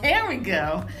 Hello. There we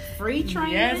go. Free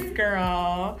training. Yes,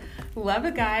 girl. Love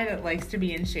a guy that likes to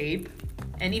be in shape.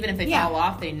 And even if they fall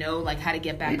off, they know, like, how to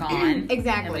get back on.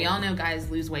 Exactly. And we all know guys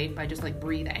lose weight by just, like,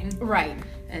 breathing. Right.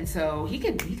 And so he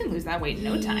can lose that weight in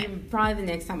no time. Probably the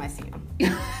next time I see him.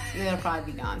 It'll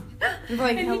probably be gone.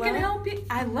 Like, and he can help you.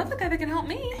 I love the guy that can help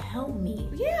me. Help me.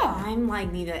 Yeah. I'm,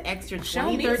 like, need an extra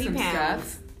 20, 30 pounds.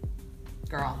 Stuff.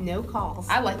 Girl. No calls.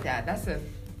 I like that.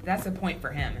 That's a point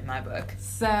for him in my book.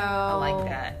 So. I like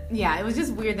that. Yeah, it was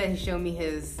just weird that he showed me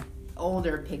his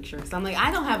older picture. So I'm like, I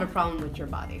don't have a problem with your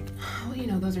body. Well, you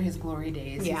know, those are his glory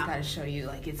days. Yeah. He's got to show you,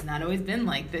 like, it's not always been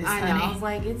like this, I know. honey. I was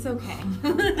like, it's okay.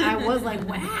 I was like,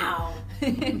 wow.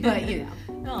 But, you know.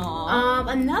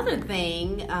 Aww. Another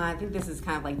thing, I think this is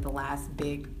kind of like the last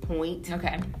big point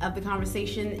of the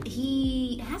conversation.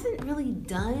 He hasn't really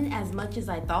done as much as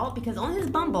I thought, because on his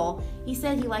Bumble, he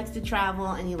said he likes to travel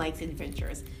and he likes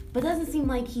adventures. But it doesn't seem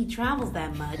like he travels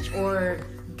that much or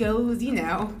goes, you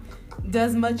know,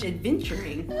 does much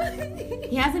adventuring.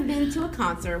 He hasn't been to a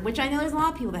concert, which I know there's a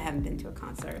lot of people that haven't been to a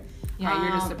concert. Yeah,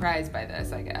 you're just surprised by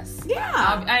this, I guess.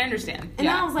 Yeah. I understand. And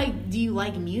I was like, do you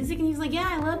like music? And he was like, yeah,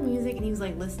 I love music. And he was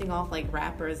like listing off like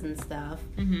rappers and stuff.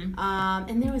 Mm-hmm.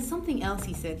 And there was something else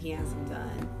he said he hasn't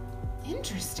done.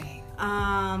 Interesting.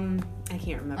 I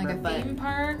can't remember. Like a theme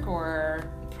park or...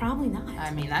 Probably not.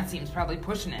 I mean, that seems probably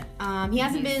pushing it. He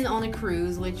hasn't been on a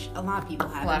cruise, which a lot of people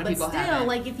haven't. But still,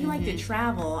 like, if you like to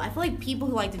travel, I feel like people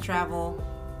who like to travel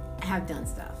have done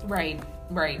stuff. Right.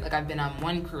 Like, I've been on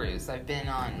one cruise. I've been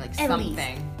on, like,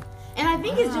 something. And I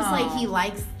think it's just, like, he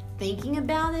likes thinking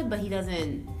about it, but he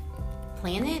doesn't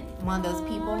plan it. One of those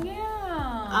people. Yeah.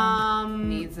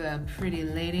 Needs a pretty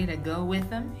lady to go with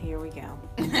him. Here we go.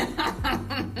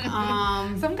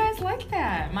 Some guys like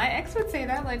that. My ex would say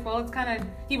that, like, well, it's kind of,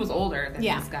 he was older than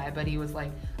this guy, but he was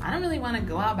like, I don't really want to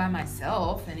go out by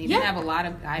myself, and he didn't have a lot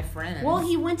of guy friends. Well,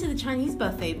 he went to the Chinese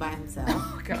buffet by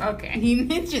himself. Okay. He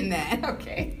mentioned that.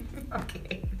 Okay. I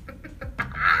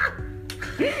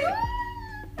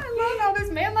love how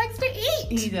this man likes to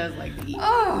eat. He does like to eat.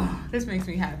 Oh, this makes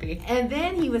me happy. And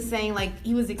then he was saying, like,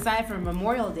 he was excited for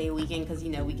Memorial Day weekend because, you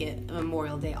know, we get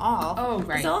Memorial Day off. Oh,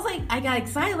 right. So I was like, I got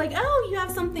excited, like, oh, you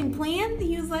have something planned?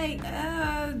 He was like,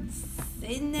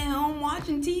 sitting at home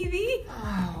watching TV.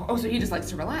 Oh, so he just likes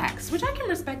to relax, which I can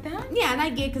respect that. Yeah, and I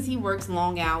get because he works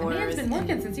long hours. The man's been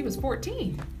working since he was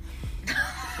 14.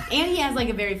 And he has, like,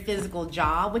 a very physical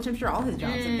job, which I'm sure all his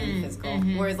jobs have been physical.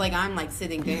 Mm-hmm. Whereas, like, I'm, like,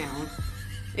 sitting down,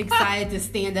 excited to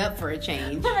stand up for a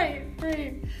change. Right.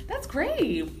 That's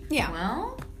great. Yeah.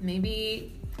 Well,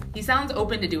 maybe he sounds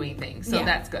open to doing things, so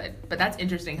that's good. But that's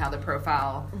interesting how the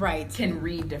profile can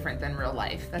read different than real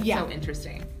life. That's so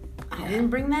interesting. I didn't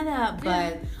bring that up,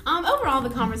 but overall the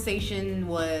conversation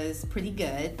was pretty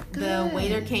good. The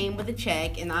waiter came with a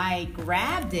check, and I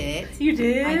grabbed it. You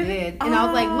did? I did. And I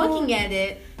was, like, looking at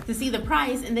it to see the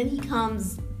price, and then he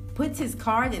comes, puts his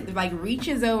card in, like,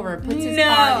 reaches over, puts his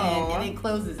card in, and then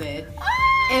closes it,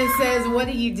 and says, what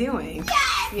are you doing?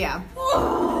 Yes! Yeah.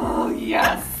 Oh,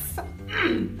 yes!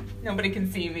 Nobody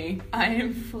can see me. I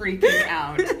am freaking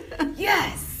out.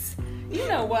 Yes! You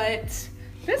know what?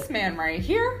 This man right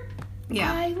here,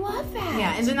 I love that.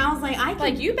 Yeah, and then I was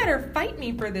like, you better fight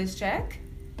me for this check.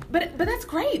 But that's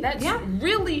great. That's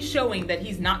really showing that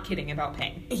he's not kidding about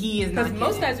paying. He is not kidding.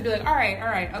 Because most guys would be like, all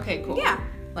right, okay, cool. Yeah.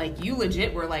 Like, you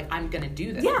legit were like, I'm going to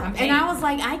do this. Yeah, and I was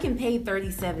like, I can pay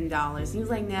 $37. He was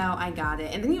like, no, I got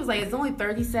it. And then he was like, it's only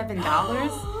 $37?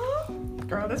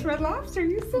 Girl, that's Red Lobster,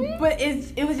 you see? But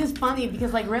it was just funny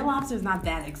because like Red Lobster's not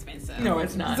that expensive. No,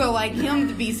 it's not. So like him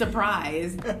to be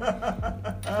surprised,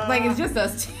 like it's just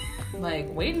us two. Like,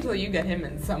 wait until you get him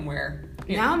in somewhere.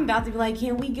 Now I'm about to be like,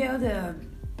 can we go to,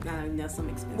 I don't know, some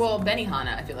expensive. Well,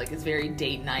 Benihana, I feel like, is very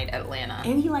date night Atlanta.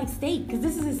 And he likes steak because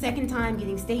this is his second time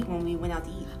getting steak when we went out to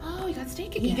eat. Oh, he got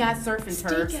steak again. He got surf and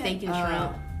turf, steak and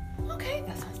shrimp. Okay,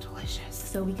 that sounds delicious.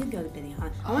 So we could go to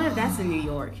Benihana. I wonder if that's in New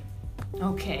York.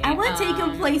 Okay. I want to take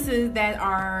him places that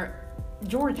are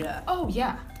Georgia. Oh,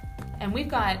 yeah. And we've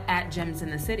got at Gems in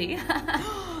the City.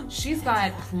 She's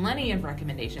got plenty of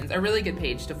recommendations. A really good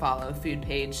page to follow, food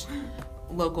page.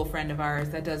 Local friend of ours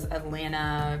that does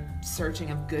Atlanta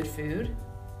searching of good food.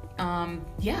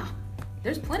 Yeah.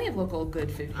 There's plenty of local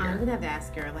good food I'm here. gonna have to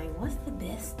ask her, like, what's the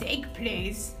best steak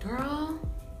place? Girl.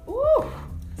 Ooh.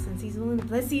 Since he's willing to,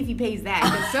 let's see if he pays that.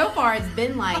 Because so far it's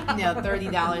been like,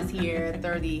 $30 here,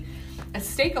 $30. A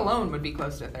steak alone would be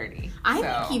close to 30. I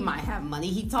think he might have money.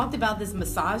 He talked about this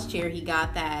massage chair he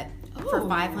got that for Ooh.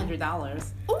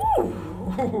 $500.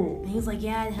 Ooh. And he was like,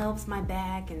 yeah, it helps my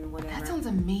back and whatever. That sounds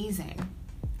amazing.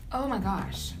 Oh my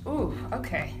gosh. Ooh,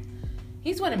 okay.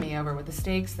 He's winning me over with the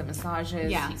steaks, the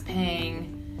massages. Yeah. He's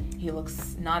paying. He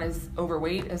looks not as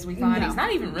overweight as we thought. No. He's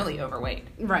not even really overweight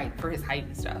Right. for his height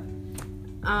and stuff.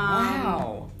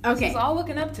 Wow. Okay. This is all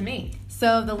looking up to me.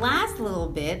 So the last little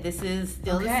bit, this is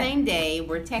still the Okay. same day,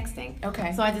 we're texting.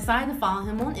 Okay. So I decided to follow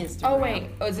him on Instagram. Oh, wait.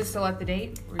 Oh, is this still at the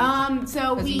date?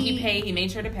 So He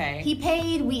made sure to pay. He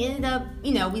paid. We ended up,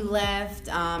 we left.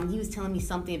 He was telling me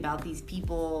something about these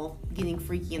people getting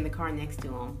freaky in the car next to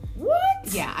him. What?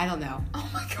 Yeah, I don't know. Oh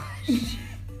my gosh.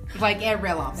 Like at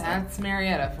Red Lobster. That's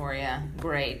Marietta for you.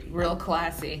 Great. Real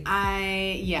classy.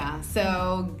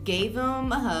 So gave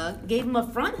him a hug. Gave him a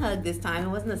front hug this time. It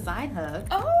wasn't a side hug.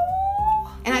 Oh.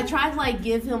 And I tried to like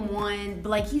give him one, but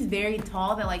like he's very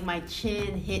tall that like my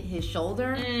chin hit his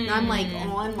shoulder. And I'm like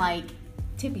on like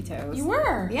tippy toes. You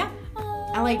were? Yeah.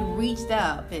 Oh. I like reached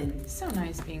up and So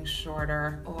nice being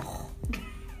shorter. Oh,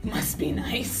 must be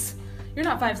nice. You're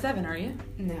not 5'7", are you?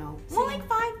 no. Well, like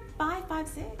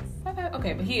 5'6". 5'5".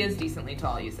 Okay, but he is decently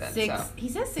tall, you said. Six. So. He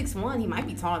says 6'1". He might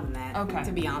be taller than that. Okay.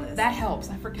 To be honest. That helps.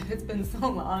 I forget it's been so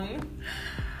long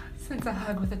since a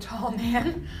hug with a tall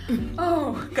man.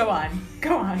 Oh, go on.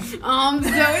 Go on. So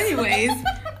anyways,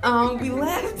 we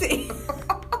left.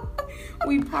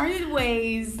 We parted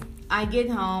ways. I get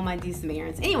home. I do some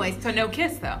errands. Anyways, So no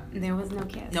kiss, though. there was no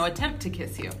kiss. No attempt to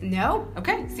kiss you. No.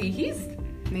 Okay, see, he's...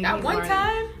 Maybe that he's one learning.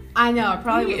 time, I know. It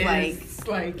probably he was is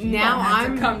like, you now don't have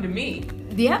I'm- to come to me.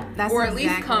 Yep. That's Or at least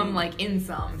exactly- come, like, in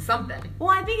something. Well,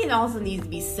 I think it also needs to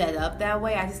be set up that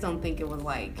way. I just don't think it was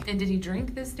like. And did he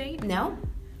drink this date? No.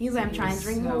 He's like, I'm He trying was to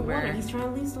drink more sober. water. He's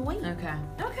trying to lose some weight. Okay.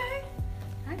 Okay.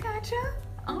 I gotcha.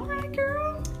 All right,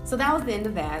 girl. So that was the end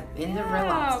of that. End of Red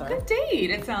Lobster. Good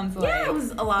date, it sounds like. Yeah, it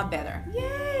was a lot better.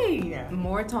 Yay.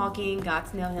 More talking, got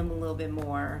to know him a little bit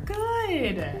more.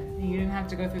 Good. You didn't have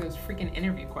to go through those freaking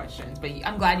interview questions, but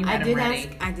I'm glad you had them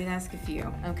ready. I did ask a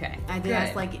few. Okay. I did good.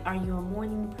 ask like, are you a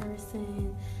morning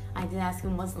person? I did ask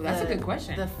him what's That's a good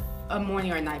question. A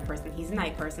morning or a night person. He's a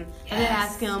night person. I did Yes.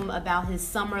 ask him about his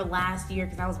summer last year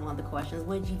because that was one of the questions.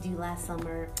 What did you do last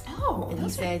summer? Oh, And he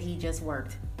said he just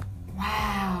worked.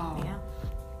 Wow. Yeah.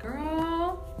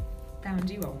 Girl, found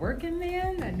you a working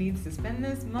man that needs to spend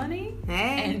this money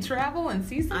Hey. and travel and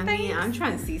see some I things. mean, I'm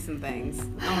trying to see some things.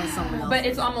 I want someone else. But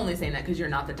I'm only saying that because you're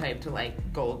not the type to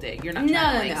like gold dig. You're not No,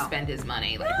 trying to no. spend his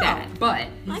money like No. that. But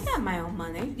I got my own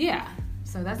money. yeah,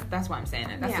 so that's why I'm saying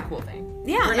it. That's Yeah. the cool thing.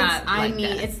 Yeah, We're not I like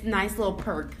mean, that. it's a nice little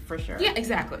perk for sure. Yeah,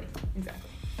 exactly.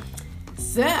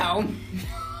 So,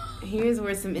 here's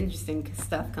where some interesting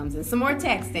stuff comes in. Some more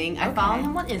texting. I Okay. followed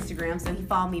him on Instagram, so he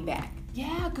followed me back.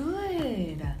 Yeah,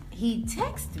 good. He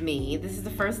texted me. This is the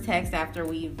first text after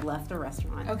we've left the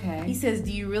restaurant. Okay. He says,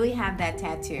 "Do you really have that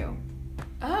tattoo?"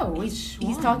 Oh, He's which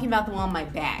one? talking about the one on my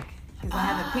back because I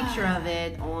have a picture of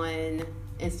it on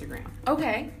Instagram.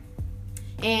 Okay.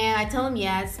 And I tell him,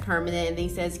 yeah, it's permanent. And then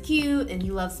he says, cute, and he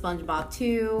loves SpongeBob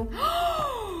too.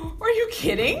 Are you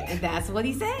kidding? And that's what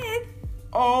he said.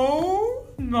 Oh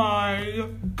my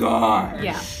gosh.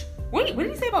 Yeah. Wait, what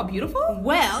did he say about beautiful?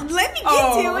 Well, let me get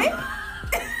Oh. to it.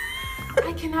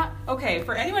 I cannot. Okay,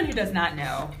 for anyone who does not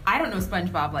know, I don't know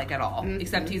SpongeBob like at all,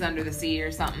 except he's under the sea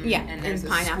or something. Yeah, and there's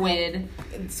and a pineapple.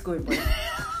 squid. Squidward.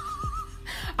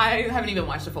 I haven't even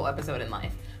watched a full episode in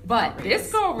life, but Outrageous.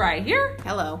 this girl right here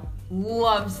Hello.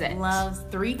 loves it. Loves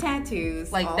 3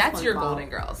 tattoos. Like all that's your SpongeBob. Golden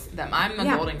Girls. I'm a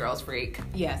Yeah. Golden Girls freak.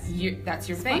 Yes. That's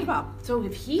your thing. SpongeBob. So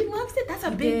if he loves it, that's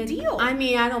a He big did. deal. I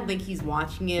mean, I don't think he's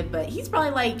watching it, but he's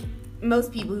probably like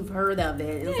most people who've heard of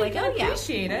it. It's like, oh yeah,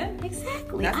 appreciate it.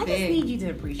 Exactly. That's I big. just need you to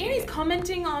appreciate And he's it.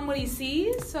 commenting on what he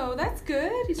sees, so that's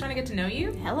good. He's trying to get to know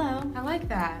you. Hello. I like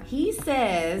that. He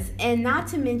says, and not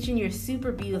to mention you're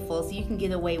super beautiful, so you can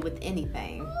get away with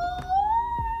anything.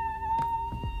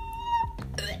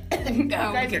 You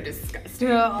guys are disgusting.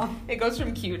 Oh. It goes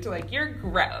from cute to like, you're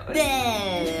gross.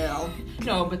 Well.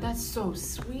 No, but that's so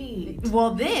sweet.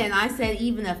 Well, then I said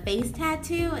even a face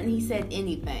tattoo, and he said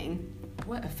anything.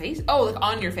 What, a face? Oh, like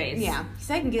on your face. Yeah, he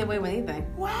said I can get away with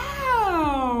anything.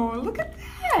 Wow, look at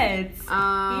that. He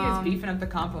is beefing up the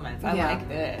compliments. I yeah. like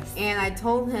this. And I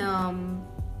told him,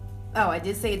 oh, I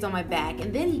did say it's on my back.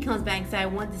 And then he comes back and said I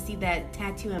want to see that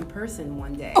tattoo in person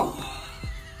one day. Oh.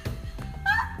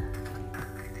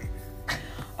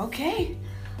 Okay.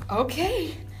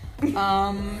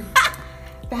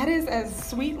 That is as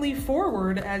sweetly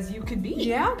forward as you could be.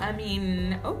 Yeah. I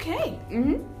mean, okay.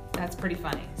 Mm-hmm. That's pretty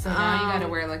funny. So now you gotta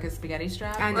wear like a spaghetti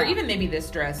strap? I know. Or even maybe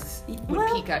this dress would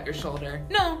peek out your shoulder.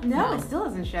 No, it still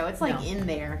doesn't show. It's like in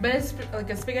there. But it's like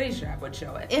a spaghetti strap would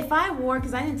show it. If I wore,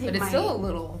 because I didn't take But it's my... still a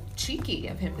little cheeky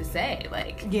of him to say,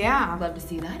 like, Yeah. I'd love to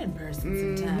see that in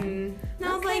person sometime. And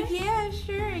I was like, yeah,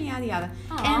 sure, yada yada.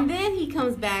 Aw. And then he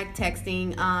comes back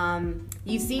texting,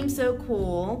 you seem so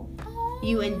cool.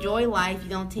 You enjoy life. You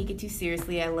don't take it too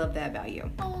seriously. I love that about you.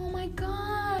 Oh my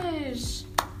gosh.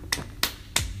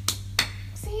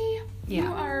 See? Yeah.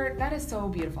 You are, that is so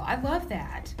beautiful. I love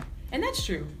that. And that's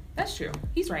true. That's true.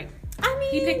 He's right. I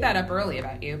mean... He picked that up early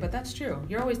about you, but that's true.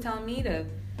 You're always telling me to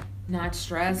not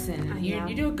stress, and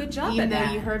you do a good job Even at that.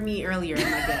 though you heard me earlier at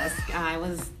my desk, I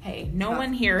was... Hey, no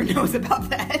one here knows about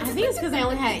that. I think it's because I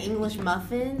only had an English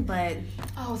muffin, but...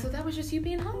 Oh, so that was just you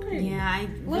being hungry. Yeah, I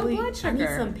Low really... blood I need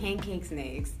sugar. some pancakes and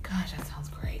eggs. Gosh, that sounds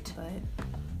great. But...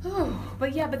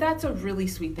 But that's a really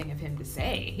sweet thing of him to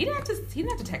say. He didn't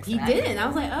have to text He that. didn't. I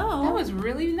was like, oh. That was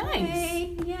really nice.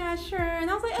 Okay, yeah, sure. And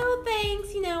I was like, oh,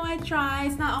 thanks. You know, I try.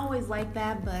 It's not always like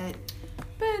that, but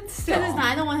still. it's not,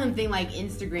 I don't want him to think like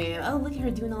Instagram. Oh, look at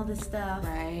her doing all this stuff.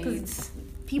 Right. Because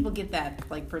people get that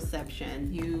like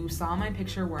perception. You saw my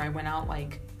picture where I went out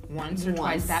like once or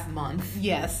twice that month.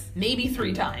 Yes. Maybe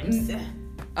 3 times.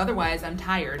 Otherwise, I'm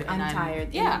tired. And I'm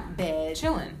tired. Yeah. In bed.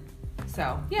 Chilling.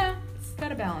 So yeah, it's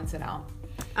gotta balance it out.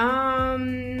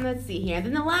 Let's see here.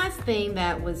 Then the last thing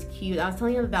that was cute, I was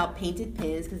telling him about painted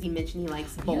pins because he mentioned he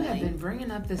likes bowling. You have been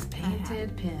bringing up this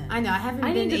painted pin. I know. I haven't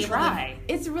I been need to able try.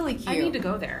 It's really cute. I need to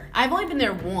go there. I've only been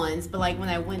there once, but like when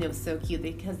I went, it was so cute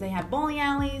because they have bowling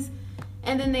alleys,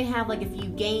 and then they have like a few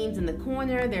games in the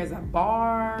corner. There's a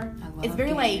bar. I love It's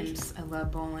very games. I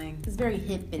love bowling. it's very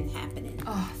hip and happening.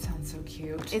 Oh, it sounds so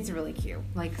cute. It's really cute.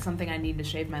 Like something I need to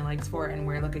shave my legs for and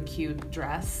wear like a cute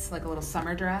dress, like a little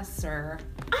summer dress, or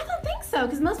I don't think so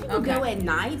because most people Okay. go at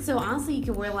night. So honestly, you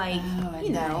could wear like at you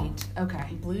know night. Okay.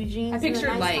 blue jeans. I pictured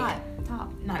and a nice like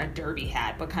top. not a derby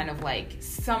hat, but kind of like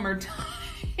summertime.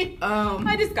 Um,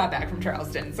 I just got back from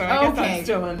Charleston, so I guess okay. I'm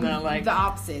still in the like the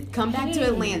opposite. Come back to hey,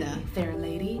 Atlanta. fair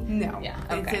lady. No, Yeah,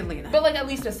 it's okay. Atlanta. But like at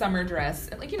least a summer dress,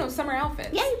 like summer outfits.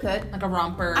 Yeah, you could. Like a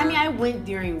romper. I mean, I went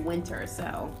during winter,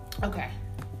 so Okay.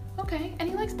 And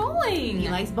he likes bowling. he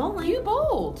likes bowling. You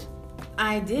bowled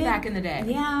I did back in the day.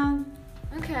 Yeah.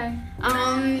 Okay.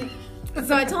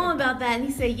 So I told him about that, and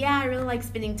he said, "Yeah, I really like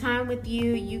spending time with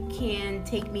you. You can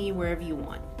take me wherever you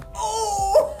want."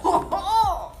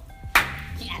 Oh!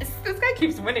 Yes, this guy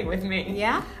keeps winning with me.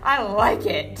 Yeah. I like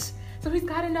it. So he's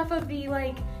got enough of the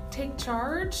like take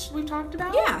charge we've talked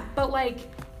about. Yeah. But like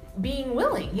being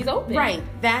willing, he's open. Right.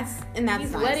 That's He's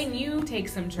nice. letting you take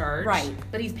some charge. Right.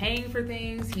 But he's paying for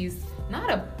things. He's not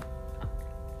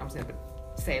I was gonna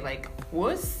say like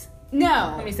wuss.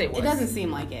 No. Let me say It wuss. doesn't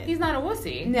seem like it. He's not a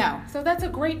wussy. No. So that's a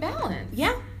great balance.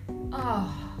 Yeah.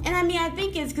 Oh. And I mean, I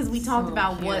think it's because we talked So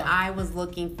about what cute. I was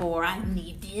looking for. I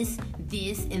need this,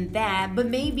 and that. But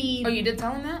maybe. Oh, you did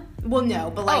tell him that? Well,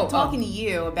 no. But like Oh, talking to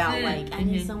you about Mm, I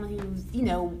need someone who's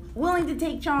willing to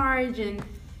take charge and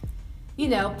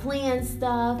plan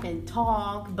stuff and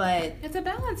talk. But It's a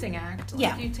balancing act. Like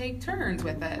Yeah. you take turns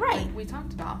with it. Right. Like we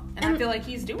talked about. And I And- feel like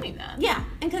he's doing that. yeah,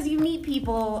 and because you meet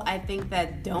people, I think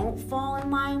that don't fall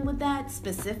in line with that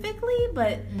specifically,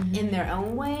 but in their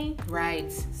own way.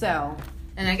 Right. So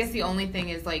And I guess the only thing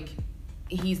is like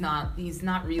he's not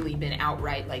really been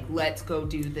outright like let's go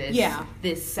do this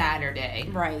this Saturday.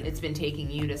 Right. It's been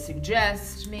taking you to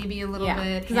suggest maybe a little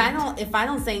bit. because if I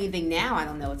don't say anything now, I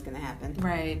don't know what's gonna happen.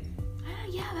 Right.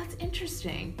 Yeah, that's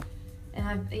interesting. And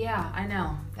I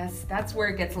know. That's where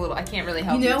it gets a little I can't really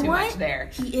help you too much there.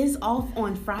 He is off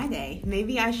on Friday.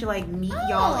 Maybe I should like meet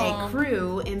y'all at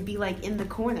Crew and be like in the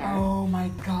corner. Oh my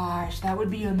gosh, that would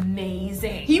be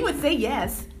amazing. He would say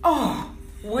yes. Oh,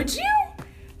 would you?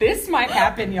 This might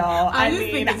happen, y'all. I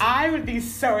mean, think I would be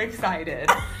so excited.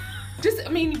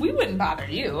 We wouldn't bother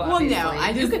you, Well, obviously. no,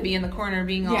 You could be in the corner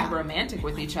being all Yeah. romantic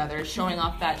with each other, showing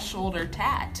off that shoulder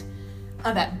tat.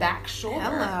 That back shoulder.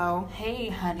 Hello. Hey,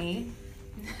 honey.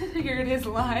 Here it is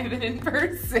live and in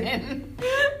person.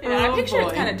 I picture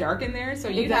it's kind of dark in there, so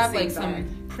you'd does have seem like some dark.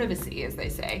 privacy, as they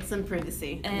say. Some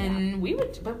privacy. And we'd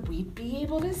be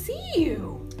able to see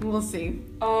you. We'll see.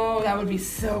 Oh, that would be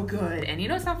so good. And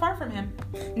it's not far from him.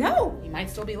 No. He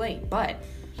might still be late, but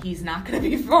he's not going to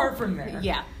be far from there.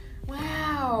 Yeah.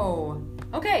 Wow.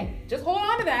 Okay, just hold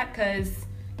on to that, because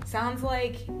sounds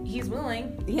like he's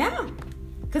willing. Yeah.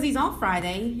 Because he's off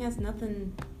Friday. He has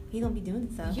nothing. He don't be doing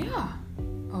stuff. Yeah.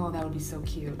 Oh, that would be so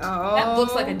cute. Oh. That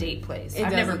looks like a date place. It I've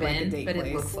does never look like a been, date but place.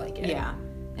 it looks like it. Yeah.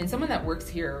 And someone that works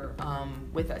here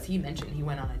with us, he mentioned he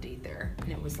went on a date there,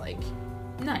 and it was like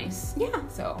nice. Yeah.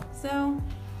 So,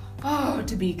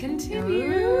 to be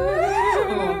continued.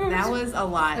 Ooh, that was a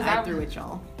lot. 'Cause I threw it,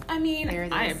 y'all. I mean, There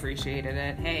it I is. appreciated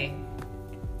it. Hey,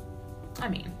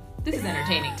 this is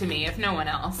entertaining to me, if no one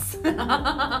else.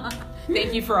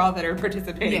 Thank you for all that are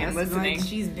participating and listening. Like,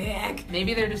 she's back.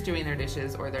 Maybe they're just doing their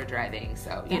dishes or they're driving,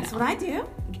 so That's what I do.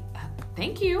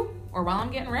 Thank you. Or while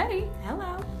I'm getting ready.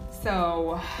 Hello.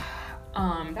 So,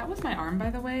 that was my arm, by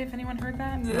the way, if anyone heard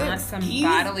that. Not some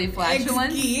bodily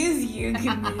flatulence. Excuse you,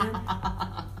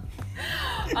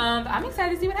 I'm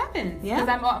excited to see what happens. Yeah.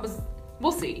 Because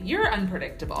we'll see. You're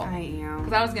unpredictable. I am.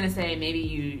 Because I was going to say maybe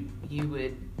you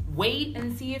would wait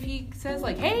and see if he says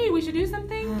like, hey, we should do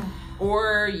something.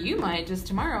 Or you might just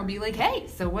tomorrow be like, hey,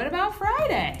 so what about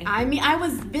Friday? I mean, I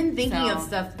was been thinking So- of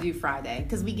stuff to do Friday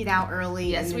because we get out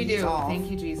early. Yes, and we he's do. off.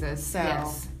 Thank you, Jesus. So-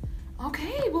 Yes.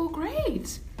 Okay, well,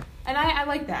 great. And I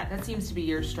like that. That seems to be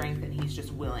your strength, and he's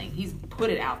just willing. He's put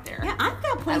it out there. Yeah, I've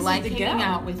got I places like to hanging go.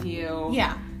 out with you.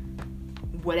 Yeah.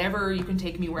 Whatever, you can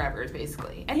take me wherever,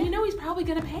 basically. And he's probably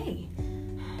going to pay.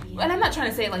 And I'm not trying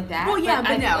to say it like that. Well, yeah,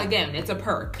 but no. Again, it's a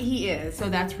perk. He is. So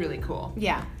that's really cool.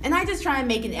 Yeah, and I just try and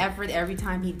make an effort every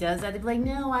time he does that to be like,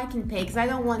 no, I can pay, because I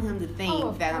don't want him to think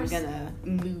of that course. I'm gonna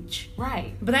mooch.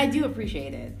 Right. But I do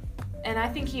appreciate it. And I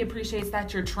think he appreciates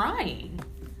that you're trying.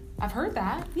 I've heard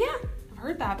that. Yeah, I've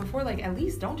heard that before. Like, at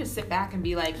least don't just sit back and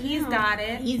be like, he's got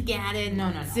it. He's got it.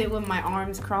 No. Sit with my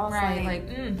arms crossed. Right.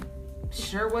 Like,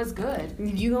 sure was good.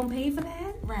 You gonna pay for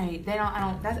that? Right.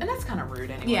 That's kind of rude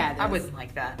anyway. Yeah, it I is. wouldn't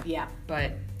like that. Yeah.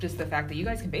 But just the fact that you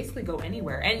guys can basically go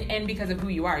anywhere. And because of who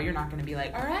you are, you're not going to be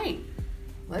like, all right,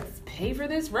 let's pay for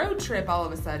this road trip all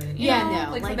of a sudden. You know?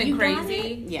 No. Like you something got crazy.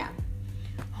 it? Yeah.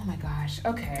 Oh my gosh.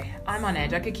 Okay. I'm on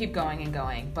edge. I could keep going and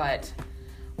going, but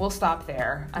we'll stop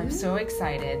there. I'm so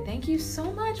excited. Thank you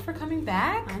so much for coming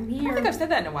back. I'm I don't here. think I've said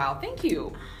that in a while. Thank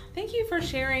you. Thank you for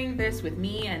sharing this with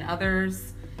me and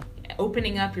others,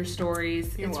 opening up your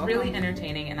stories. You're it's welcome. really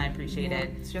entertaining and I appreciate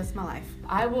it. It's just my life.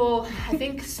 I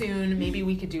think soon maybe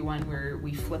we could do one where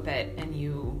we flip it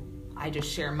and I just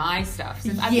share my stuff.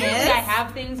 Since I feel like Yes. I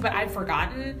have things, but I've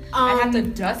forgotten. I have to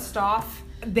dust off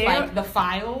like the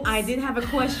files. I did have a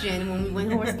question when we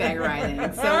went horseback riding,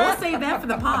 so we'll save that for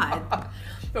the pod.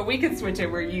 But we could switch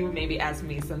it where you maybe ask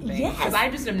me something. Yes. Because I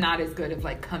just am not as good at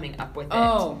like coming up with it.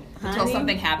 Oh, until honey.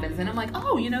 something happens and I'm like,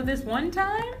 oh, this one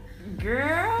time?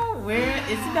 Girl,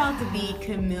 it's about to be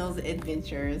Camille's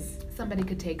adventures. Somebody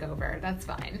could take over. That's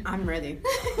fine. I'm ready.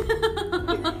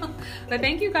 But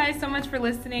thank you guys so much for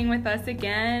listening with us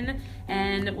again.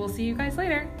 And we'll see you guys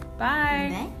later.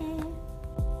 Bye. Bye.